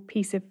single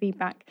piece of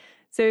feedback.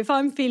 So if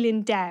I'm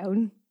feeling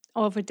down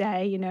of a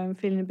day, I'm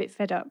feeling a bit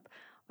fed up,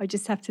 I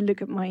just have to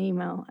look at my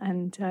email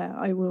and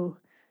I will,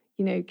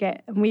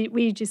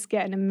 we just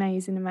get an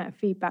amazing amount of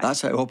feedback.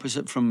 That's the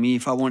opposite from me.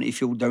 If I want to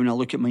feel down, I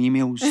look at my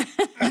emails.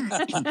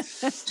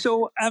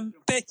 So,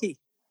 Becky,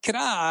 can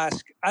I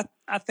ask,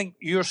 I think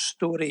your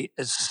story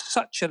is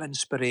such an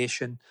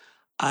inspiration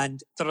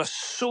and there are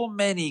so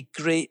many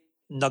great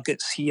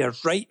nuggets here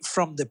right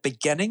from the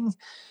beginning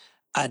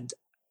and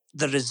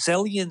the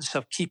resilience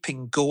of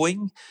keeping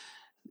going,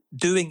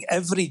 doing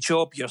every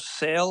job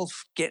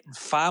yourself, getting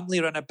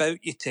family run about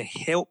you to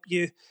help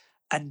you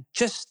And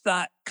just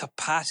that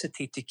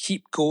capacity to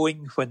keep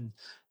going when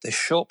the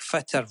shop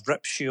fitter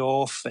rips you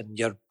off and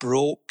you're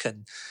broke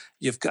and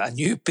you've got a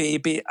new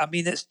baby. I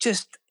mean, it's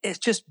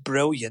just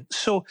brilliant.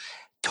 So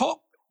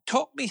talk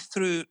me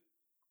through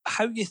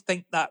how you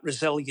think that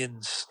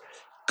resilience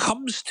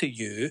comes to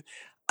you.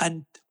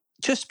 And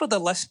just for the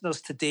listeners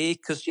today,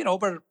 because, you know,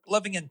 we're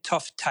living in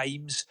tough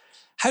times.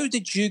 How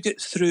did you get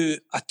through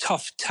a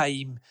tough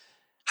time?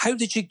 How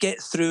did you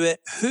get through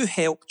it? Who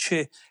helped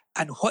you?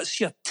 And what's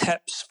your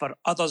tips for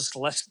others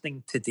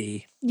listening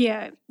today?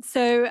 Yeah.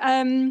 So,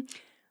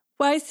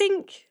 well, I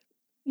think,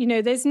 you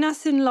know, there's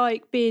nothing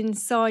like being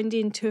signed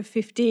into a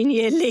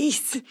 15-year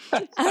lease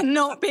and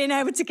not being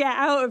able to get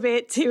out of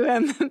it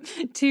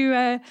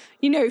to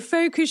you know,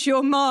 focus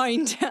your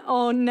mind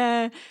on,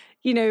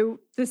 you know,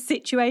 the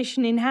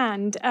situation in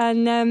hand.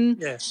 And,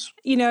 Yes,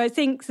 you know, I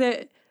think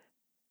a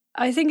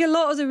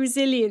lot of the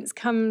resilience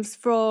comes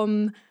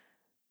from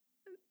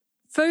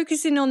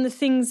focusing on the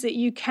things that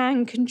you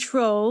can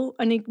control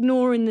and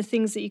ignoring the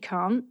things that you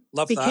can't.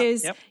 Love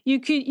because that.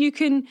 Yep. you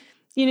can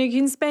you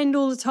can spend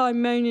all the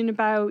time moaning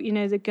about, you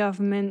know, the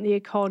government, the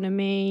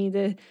economy,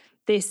 the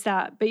this,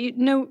 that, but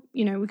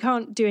we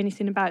can't do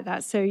anything about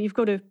that. So you've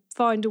got to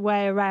find a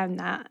way around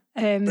that.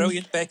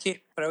 Brilliant,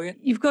 Becky. Brilliant.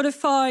 You've got to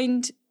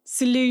find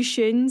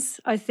solutions,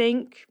 I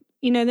think.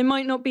 You know, they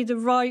might not be the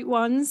right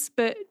ones,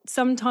 but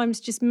sometimes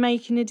just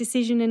making a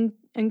decision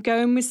and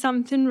going with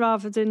something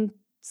rather than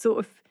sort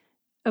of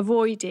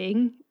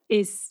avoiding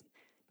is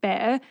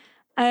better.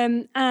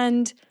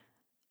 And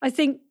I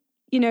think,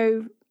 you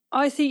know,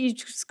 you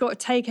just got to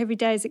take every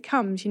day as it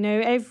comes. You know,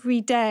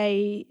 every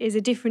day is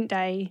a different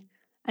day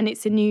and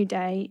it's a new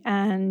day,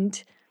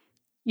 and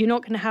you're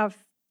not going to have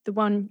the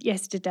one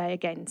yesterday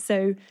again.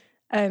 So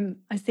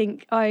I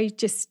think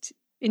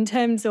in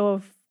terms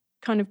of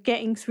kind of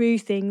getting through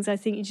things, I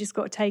think you just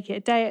got to take it a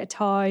day at a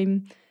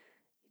time.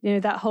 You know,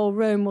 that whole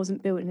Rome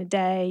wasn't built in a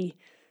day.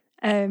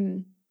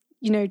 You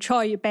know,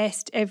 try your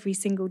best every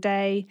single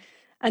day.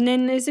 And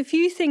then there's a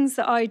few things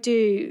that I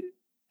do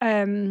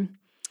to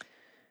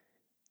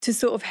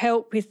sort of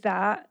help with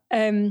that.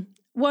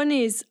 One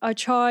is I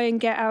try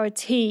and get our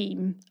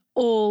team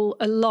all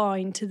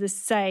aligned to the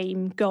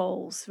same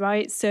goals,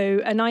 right?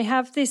 So, and I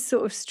have this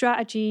sort of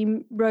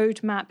strategy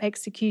roadmap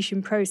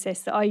execution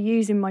process that I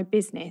use in my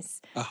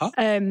business,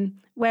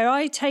 where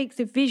I take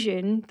the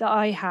vision that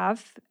I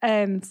have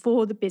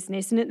for the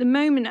business. And at the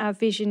moment, our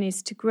vision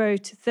is to grow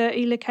to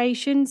 30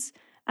 locations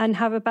and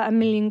have about 1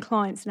 million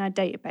clients in our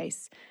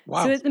database.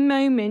 Wow. So at the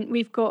moment,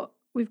 we've got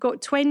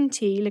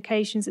 20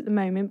 locations at the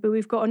moment, but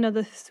we've got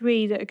another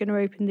 3 that are going to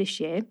open this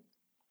year.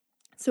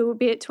 So we'll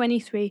be at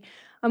 23.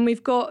 And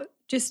we've got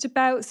just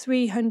about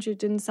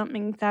 300 and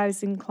something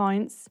thousand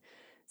clients.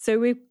 So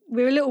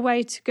we're a little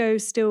way to go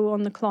still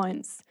on the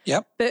clients.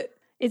 Yep. But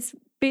it's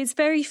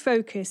very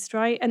focused,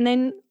 right? And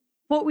then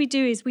what we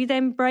do is we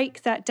then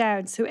break that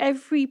down. So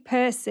every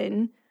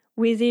person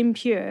within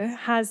Pure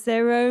has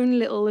their own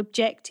little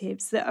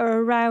objectives that are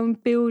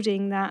around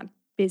building that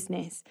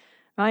business,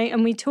 right?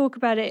 And we talk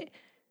about it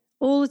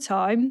all the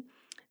time.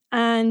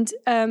 And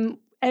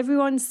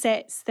everyone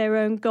sets their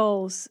own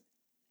goals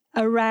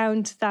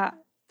around that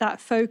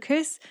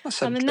focus.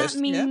 And that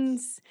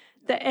means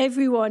that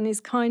everyone is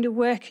kind of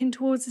working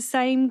towards the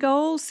same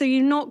goal. So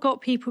you've not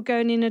got people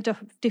going in a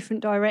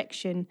different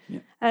direction.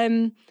 Yeah.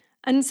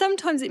 And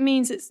sometimes it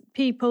means that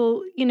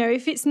people, you know,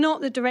 if it's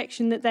not the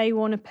direction that they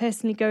want to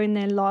personally go in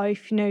their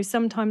life, you know,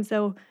 sometimes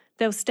they'll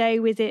stay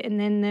with it and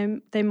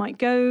then they might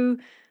go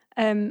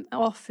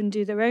off and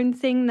do their own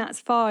thing. That's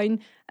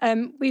fine.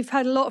 We've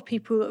had a lot of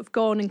people that have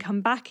gone and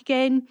come back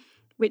again,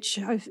 which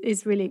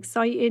is really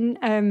exciting.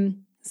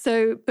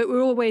 But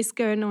we're always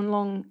going on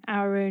along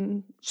our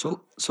own. So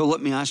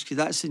let me ask you,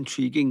 that's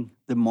intriguing,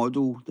 the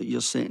model that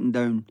you're setting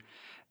down.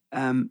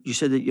 You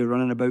said that you're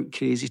running about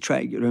crazy,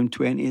 trying to get around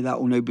 20. That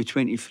will now be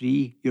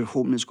 23. You're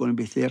hoping it's going to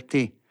be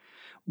 30.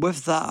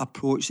 With that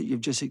approach that you've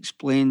just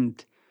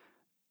explained,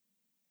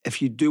 if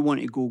you do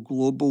want to go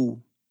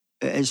global,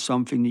 it is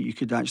something that you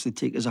could actually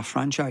take as a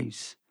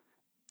franchise.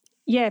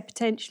 Yeah,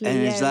 potentially. And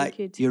is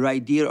that your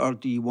idea, or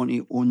do you want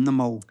to own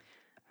them all?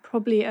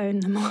 Probably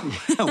own them all.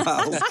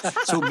 Well,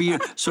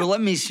 so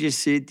let me just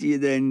say to you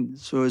then,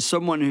 so as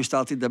someone who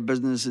started a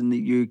business in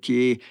the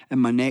UK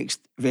and my next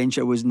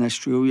venture was in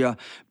Australia,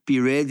 be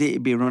ready to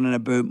be running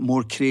about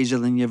more crazy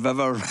than you've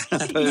ever run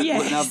about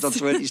looking after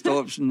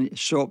 20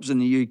 shops in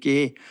the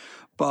UK.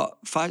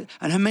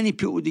 And how many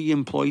people do you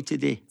employ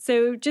today?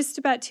 So just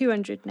about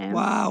 200 now.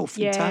 Wow,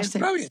 fantastic.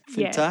 Yeah. Brilliant.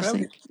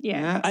 Fantastic.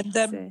 Yeah.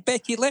 And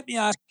Becky, let me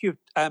ask you,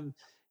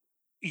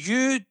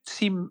 you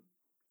seem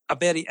a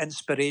very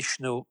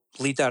inspirational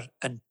leader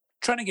and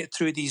trying to get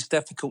through these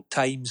difficult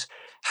times.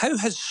 How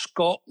has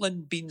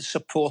Scotland been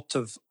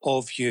supportive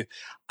of you?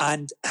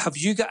 And have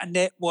you got a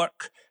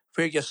network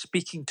where you're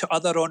speaking to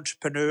other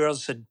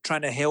entrepreneurs and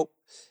trying to help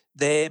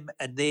them,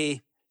 and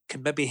they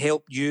can maybe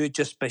help you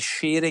just by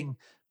sharing?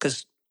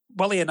 Because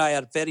Willie and I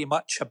are very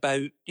much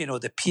about, you know,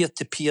 the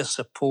peer-to-peer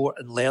support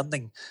and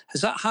learning.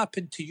 Has that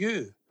happened to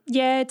you?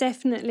 Yeah,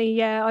 definitely.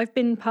 Yeah, I've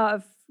been part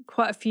of,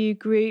 quite a few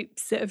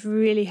groups that have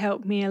really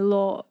helped me a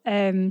lot.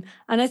 And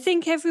I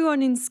think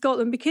everyone in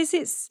Scotland, because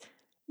it's,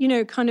 you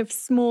know, kind of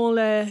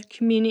smaller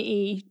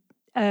community,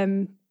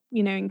 you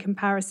know, in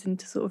comparison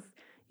to sort of,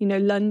 you know,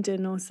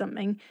 London or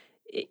something,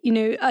 you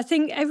know, I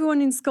think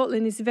everyone in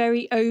Scotland is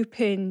very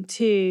open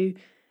to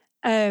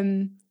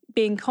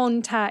being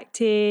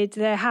contacted.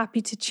 They're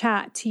happy to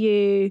chat to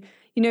you.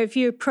 You know, if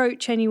you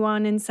approach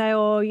anyone and say,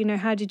 oh, you know,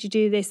 how did you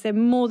do this? They're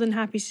more than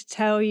happy to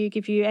tell you,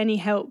 give you any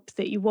help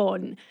that you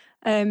want.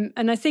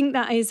 And I think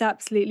that is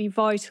absolutely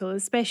vital,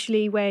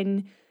 especially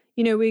when,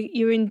 you know,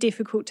 you're in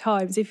difficult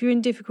times. If you're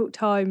in difficult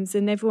times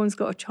and everyone's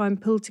got to try and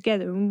pull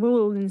together, and we're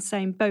all in the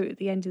same boat at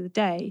the end of the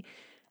day.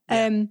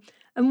 Yeah.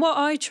 And what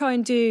I try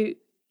and do,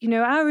 you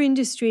know, our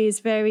industry is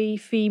very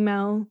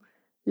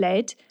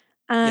female-led,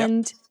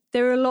 and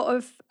there are a lot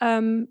of,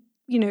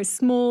 you know,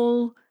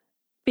 small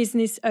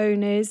business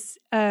owners.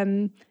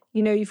 You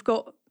know, you've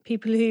got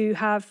people who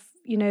have,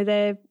 you know,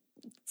 their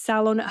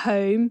salon at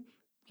home,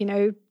 you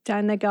know,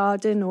 down their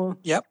garden, or,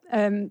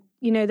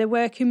 you know, they're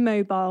working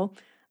mobile.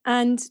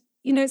 And,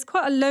 you know, it's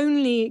quite a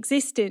lonely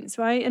existence,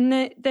 right? And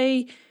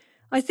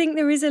I think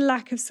there is a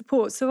lack of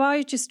support. So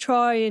I just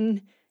try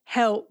and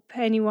help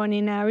anyone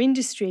in our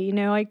industry. You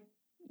know,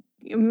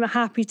 I'm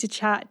happy to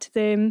chat to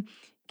them,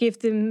 give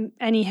them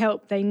any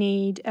help they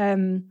need.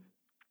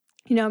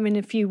 You know, I'm in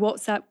a few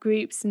WhatsApp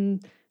groups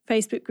and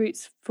Facebook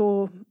groups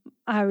for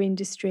our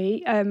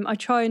industry. I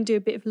try and do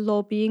a bit of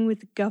lobbying with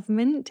the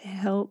government to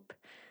help,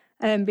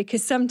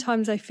 because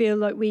sometimes I feel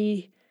like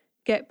we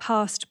get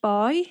passed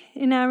by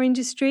in our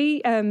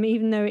industry,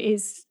 even though it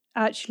is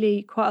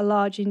actually quite a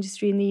large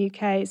industry in the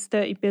UK. It's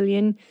 30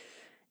 billion.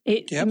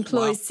 It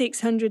employs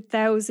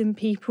 600,000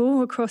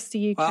 people across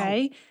the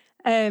UK,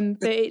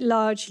 but it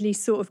largely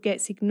sort of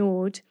gets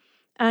ignored.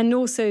 And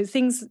also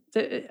things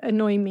that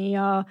annoy me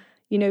are,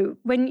 you know,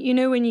 when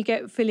you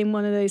fill in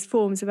one of those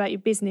forms about your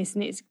business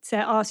and it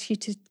asks you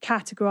to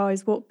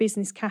categorise what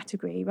business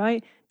category,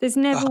 right? There's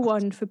never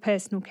one for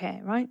personal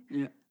care, right?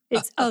 Yeah.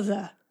 It's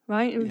other,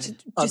 right?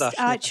 It just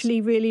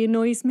actually really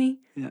annoys me.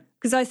 Yeah.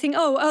 Because I think,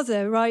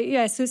 other, right?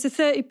 Yeah, so it's a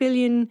 30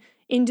 billion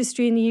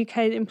industry in the UK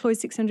that employs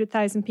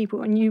 600,000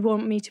 people, and you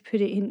want me to put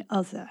it in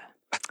other.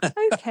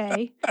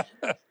 Okay.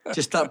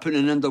 Just start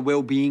putting it under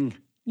well-being.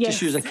 Yes.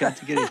 Just use a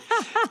category.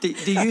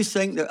 do you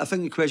think that, I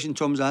think the question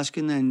Tom's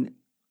asking then,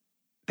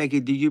 Becky,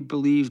 do you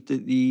believe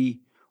that the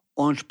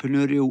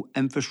entrepreneurial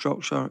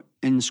infrastructure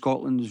in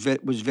Scotland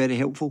was very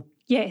helpful?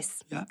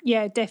 Yes.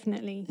 Yeah,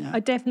 definitely. Yeah. I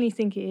definitely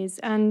think it is.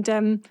 And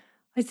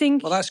I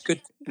think... Well, that's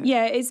good.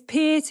 Yeah, it's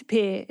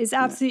peer-to-peer. It's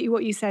absolutely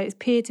what you say. It's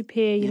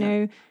peer-to-peer, you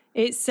know.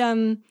 It's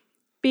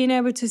being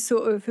able to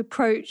sort of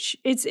approach...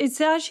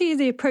 It's actually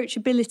the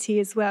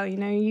approachability as well, you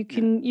know. You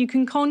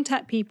can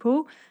contact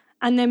people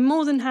and they're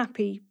more than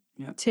happy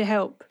to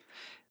help.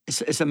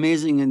 It's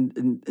amazing,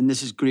 and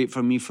this is great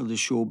for me for the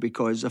show,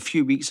 because a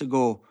few weeks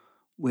ago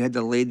we had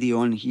a lady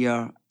on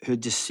here who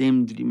had the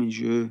same dream as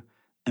you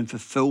and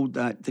fulfilled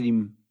that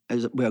dream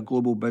with a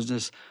global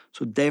business.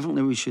 So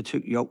definitely we should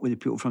hook you up with the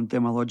people from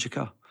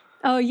Demologica.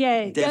 Oh,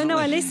 yeah. Definitely. Oh, no,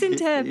 I listened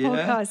to her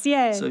podcast,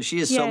 yeah. So she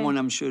is someone,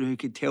 I'm sure, who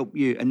could help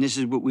you. And this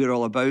is what we're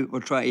all about.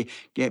 We're trying to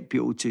get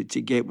people to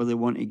get where they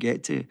want to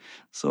get to.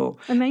 So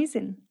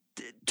amazing.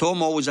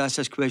 Tom always asks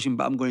this question,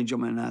 but I'm going to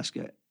jump in and ask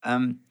it.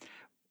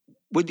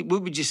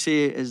 What would you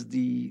say is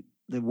the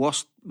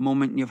worst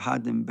moment you've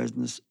had in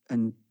business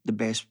and the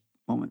best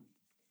moment?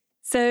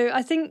 So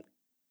I think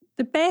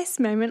the best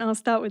moment, I'll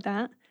start with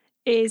that,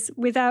 is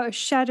without a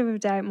shadow of a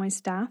doubt my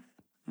staff.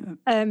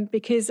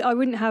 Because I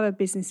wouldn't have a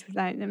business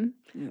without them.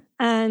 Yeah.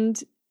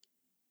 And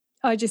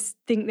I just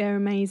think they're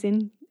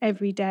amazing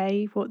every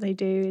day. What they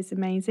do is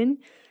amazing.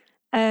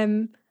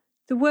 The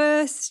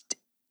worst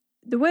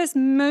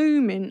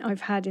moment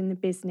I've had in the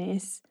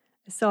business,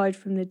 aside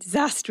from the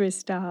disastrous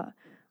start,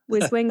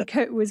 was when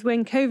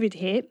COVID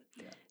hit.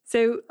 Yeah.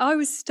 So I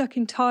was stuck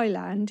in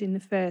Thailand in the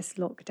first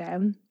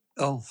lockdown.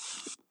 Oh.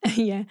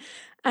 Yeah.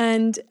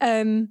 And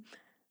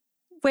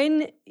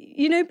when,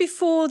 you know,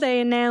 before they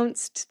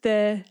announced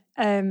the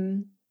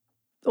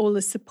all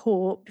the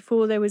support,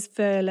 before there was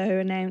furlough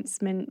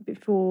announcement,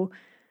 before,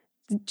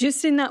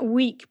 just in that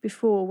week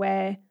before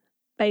where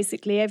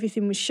basically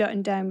everything was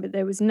shutting down but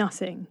there was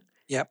nothing.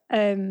 Yep.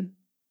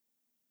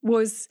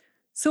 Was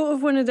sort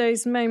of one of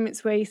those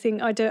moments where you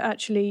think, I don't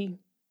actually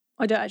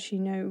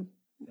know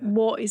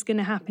what is going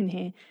to happen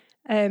here.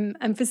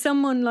 And for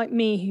someone like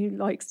me who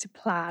likes to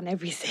plan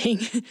everything,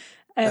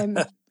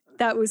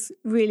 that was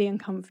really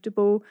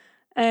uncomfortable.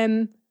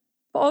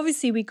 But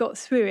obviously we got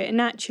through it. And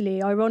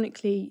actually,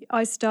 ironically,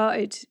 I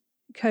started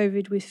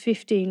COVID with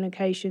 15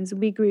 locations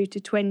and we grew to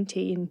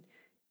 20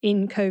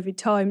 in COVID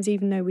times,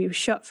 even though we were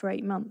shut for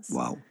 8 months.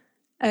 Wow.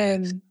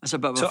 That's a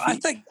bit of a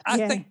feat. I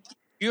think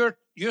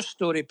your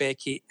story,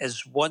 Becky,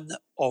 is one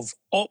of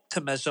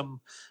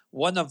optimism,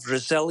 one of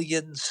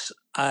resilience,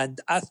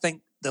 and I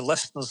think the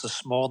listeners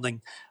this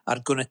morning are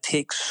going to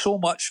take so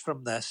much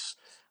from this.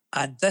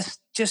 And this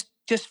just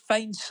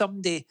find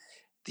somebody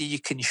that you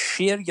can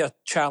share your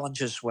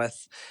challenges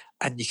with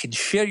and you can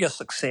share your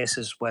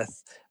successes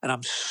with. And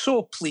I'm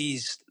so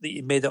pleased that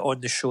you made it on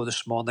the show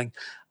this morning.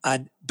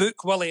 And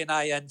book Willie and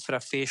I in for a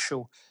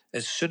facial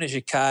as soon as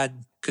you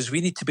can, because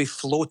we need to be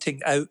floating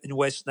out in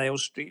West Nile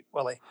Street,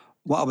 Willie.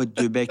 What I would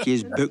do, Becky,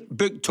 is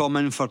book Tom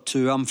in for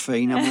 2. I'm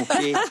fine. I'm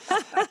okay.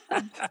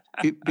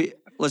 but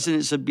listen,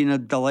 it's been a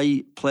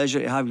delight, pleasure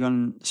to have you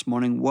on this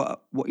morning.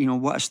 What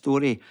a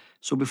story.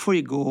 So before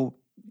you go,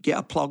 get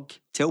a plug.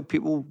 Tell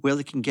people where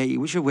they can get you.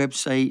 What's your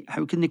website?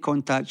 How can they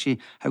contact you?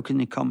 How can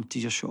they come to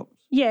your shop?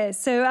 Yeah,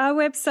 so our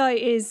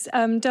website is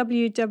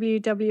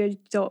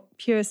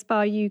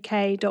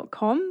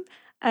www.purespauk.com.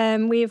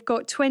 We have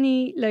got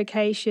 20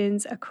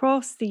 locations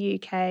across the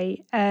UK.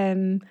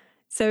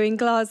 So in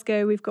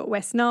Glasgow, we've got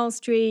West Nile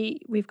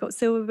Street, we've got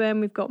Silverburn,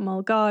 we've got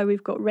Mulgai,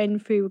 we've got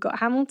Renfrew, we've got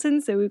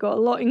Hamilton. So we've got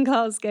a lot in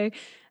Glasgow.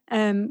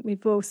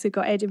 We've also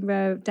got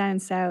Edinburgh, down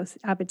south,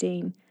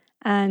 Aberdeen.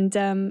 And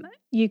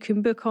you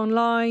can book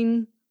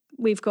online.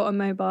 We've got a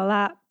mobile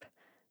app.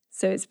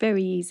 So it's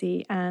very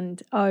easy.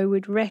 And I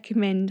would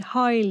recommend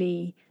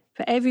highly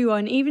for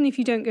everyone, even if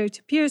you don't go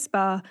to Pure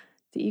Spa,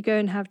 that you go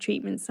and have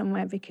treatment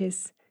somewhere,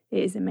 because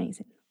it is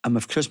amazing. And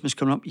with Christmas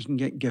coming up, you can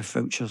get gift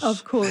vouchers.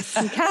 Of course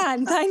you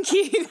can. Thank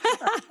you.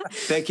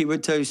 Becky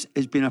Woodhouse,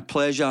 it's been a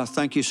pleasure.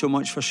 Thank you so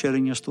much for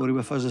sharing your story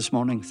with us this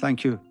morning.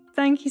 Thank you.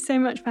 Thank you so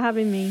much for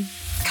having me.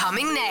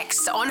 Coming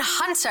next on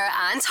Hunter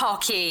and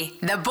Haughey,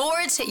 the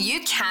board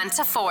you can't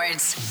afford.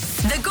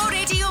 The Go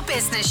Radio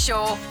Business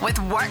Show with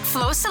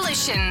Workflow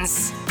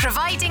Solutions,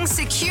 providing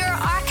secure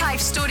archive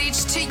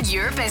storage to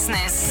your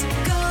business.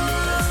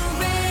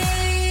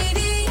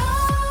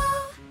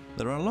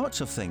 There are lots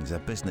of things a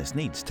business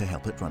needs to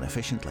help it run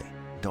efficiently.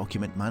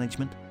 Document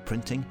management,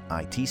 printing,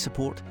 IT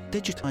support,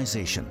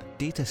 digitisation,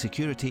 data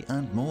security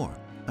and more.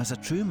 As a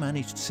true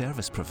managed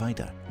service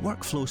provider,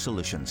 Workflow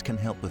Solutions can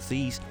help with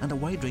these and a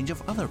wide range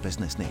of other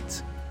business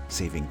needs,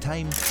 saving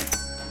time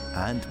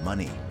and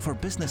money for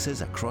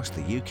businesses across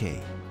the UK.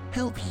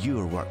 Help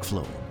your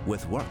workflow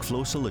with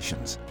Workflow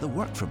Solutions, the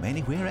work from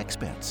anywhere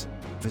experts.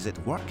 Visit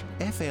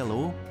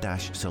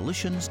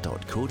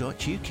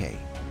workflo-solutions.co.uk.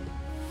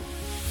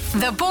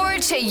 The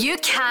board you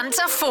can't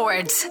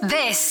afford.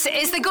 This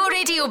is the Go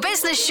Radio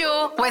Business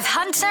Show with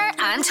Hunter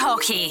and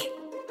Haughey.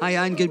 Hi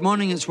Anne, good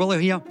morning, it's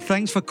Willie here.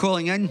 Thanks for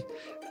calling in.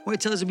 Want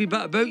to tell us a wee bit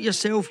about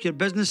yourself, your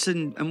business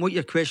and what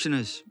your question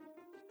is?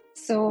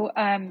 So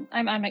I'm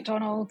Anne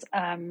MacDonald.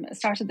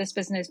 Started this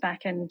business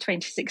back in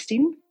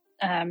 2016.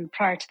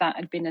 Prior to that,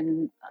 I'd been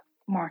in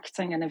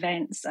marketing and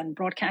events and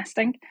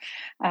broadcasting.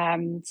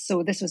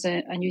 So this was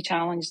a new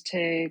challenge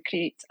to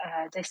create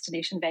a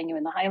destination venue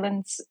in the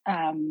Highlands.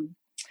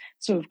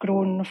 So we've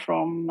grown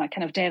from a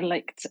kind of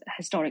derelict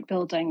historic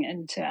building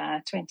into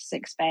a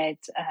 26-bed,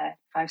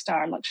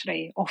 5-star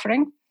luxury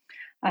offering,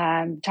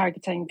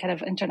 targeting kind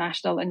of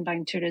international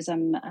inbound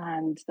tourism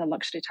and the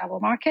luxury travel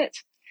market.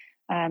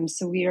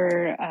 So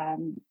we're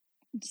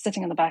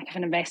sitting on the back of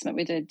an investment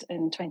we did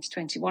in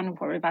 2021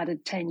 where we've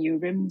added 10 new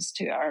rooms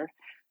to our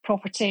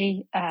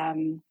property,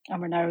 and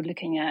we're now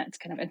looking at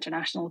kind of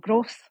international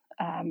growth.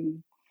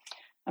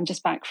 I'm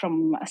just back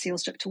from a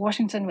sales trip to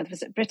Washington with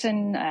Visit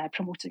Britain,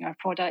 promoting our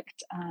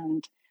product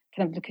and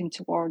kind of looking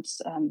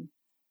towards the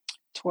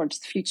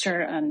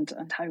future and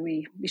how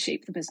we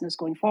shape the business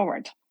going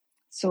forward.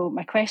 So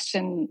my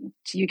question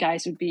to you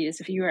guys would be is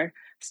if you were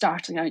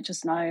starting out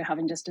just now,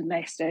 having just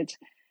invested,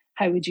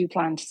 how would you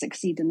plan to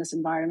succeed in this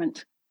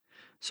environment?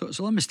 So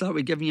let me start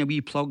with giving you a wee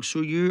plug.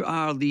 So you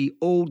are the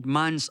Old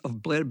Manse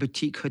of Blair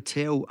Boutique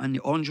Hotel and the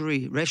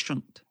Orangery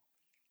Restaurant.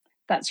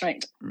 That's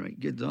right. Right,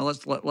 good. Well,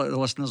 let's let the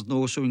listeners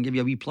know so we can give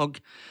you a wee plug.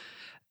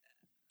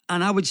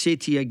 And I would say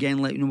to you again,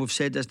 like we've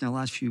said this in the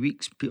last few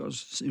weeks,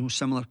 Peter's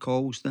similar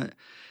calls, that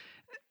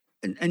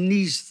in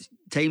these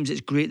times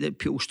it's great that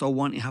people still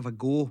want to have a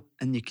go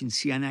and they can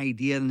see an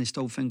idea and they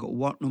still think it'll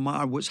work no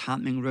matter what's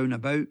happening round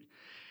about.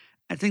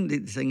 I think the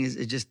thing is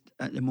just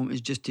at the moment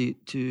is just to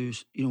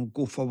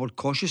go forward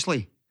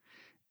cautiously.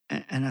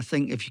 And I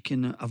think if you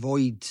can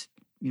avoid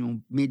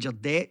major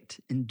debt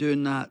in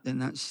doing that, then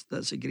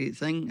that's a great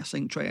thing. I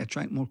think try to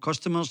attract more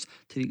customers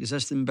to the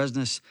existing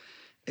business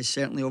is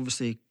certainly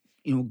obviously,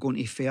 going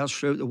to fairs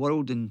throughout the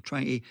world and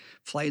trying to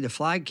fly the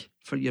flag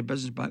for your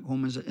business back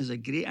home is a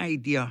great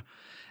idea.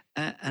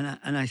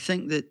 And I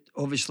think that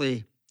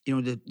obviously,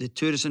 the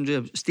tourism,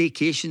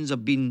 staycations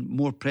have been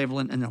more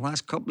prevalent in the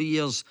last couple of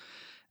years,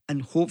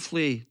 and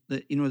hopefully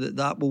that,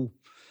 that will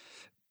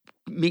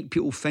make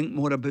people think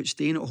more about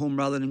staying at home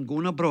rather than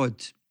going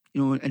abroad,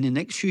 in the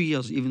next few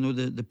years, even though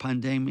the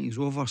pandemic is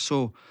over.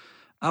 So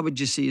I would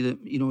just say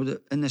that,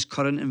 that in this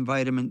current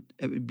environment,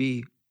 it would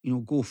be,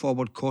 go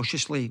forward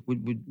cautiously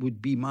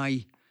would be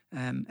my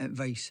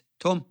advice.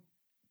 Tom?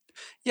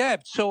 Yeah,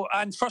 so,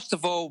 and first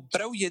of all,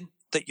 brilliant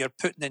that you're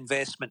putting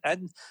investment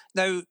in.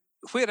 Now,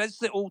 where is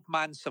the Old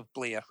Manse of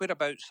Blair?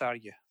 Whereabouts are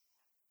you?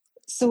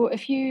 So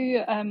if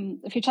you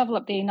travel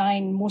up the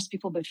A9, most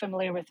people will be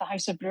familiar with the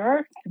House of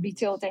Brewer, a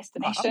retail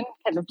destination.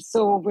 Uh-huh.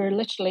 So we're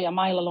literally a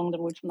mile along the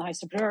road from the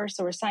House of Brewer.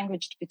 So we're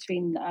sandwiched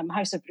between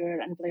House of Brewer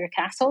and Blair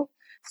Castle.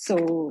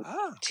 So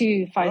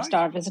 2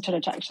 5-star visitor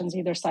attractions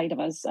either side of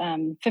us,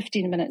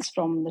 15 minutes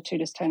from the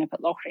tourist town up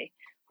at Haughey,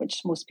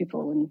 which most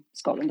people in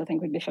Scotland, I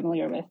think, would be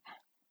familiar with.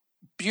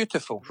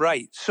 Beautiful,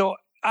 right. So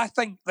I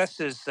think this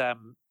is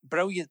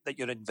brilliant that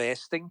you're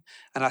investing,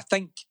 and I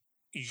think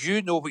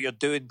you know what you're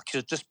doing because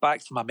you're just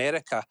back from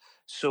America.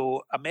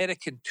 So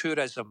American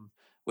tourism,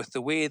 with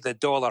the way the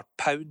dollar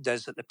pound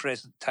is at the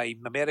present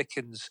time,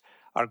 Americans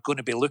are going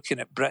to be looking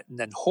at Britain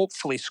and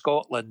hopefully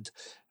Scotland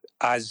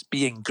as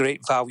being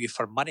great value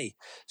for money.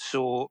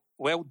 So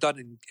well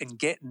done in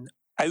getting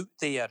out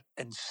there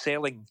and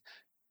selling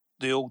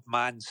the old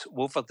man's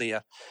over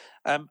there.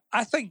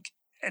 I think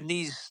in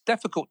these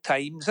difficult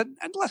times, and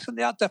listen,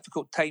 they are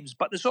difficult times,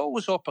 but there's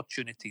always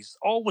opportunities,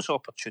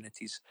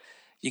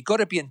 You've got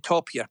to be on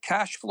top of your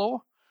cash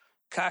flow.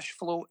 Cash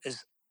flow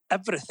is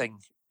everything,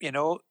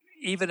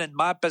 Even in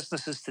my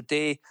businesses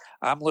today,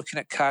 I'm looking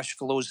at cash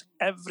flows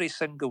every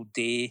single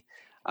day.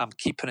 I'm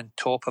keeping on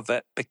top of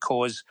it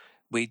because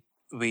we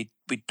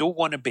don't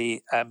want to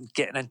be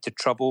getting into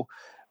trouble.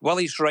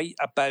 Willie's right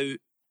about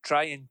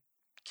try and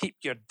keep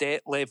your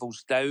debt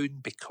levels down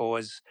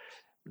because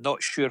I'm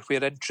not sure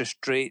where interest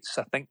rates,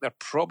 I think they're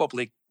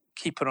probably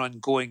keeping on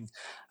going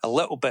a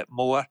little bit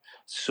more.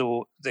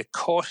 So the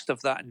cost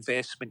of that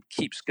investment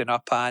keeps going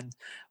up,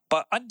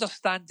 but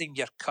understanding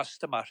your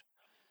customer,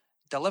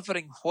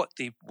 delivering what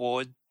they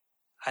want,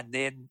 and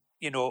then,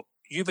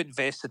 you've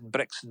invested in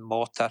bricks and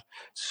mortar.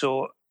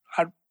 So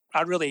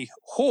I really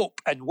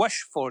hope and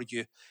wish for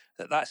you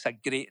that that's a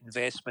great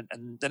investment.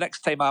 And the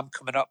next time I'm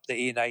coming up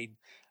the A9,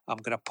 I'm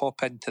going to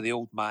pop into the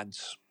old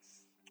man's.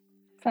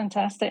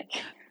 Fantastic.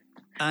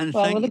 And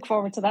well, we'll look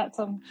forward to that,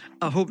 Tom.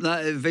 I hope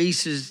that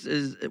advice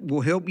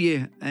will help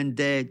you. And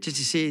just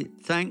to say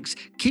thanks,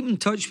 keep in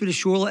touch with the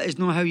show. Let us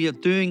know how you're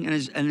doing. And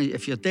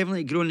if you're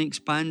definitely growing and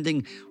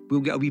expanding, we'll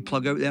get a wee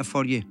plug out there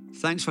for you.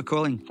 Thanks for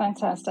calling.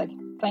 Fantastic.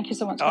 Thank you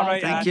so much. All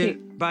right, thank you.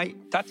 Bye.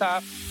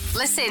 Ta-ta.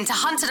 Listen to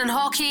Hunted and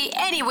Haughey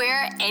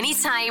anywhere,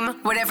 anytime,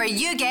 wherever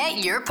you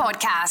get your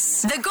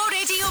podcasts. The Go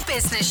Radio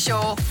Business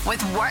Show with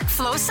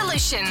Workflow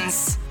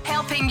Solutions.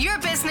 Helping your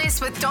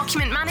business with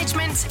document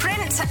management,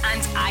 print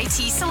and IT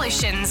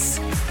solutions.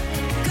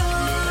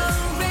 Go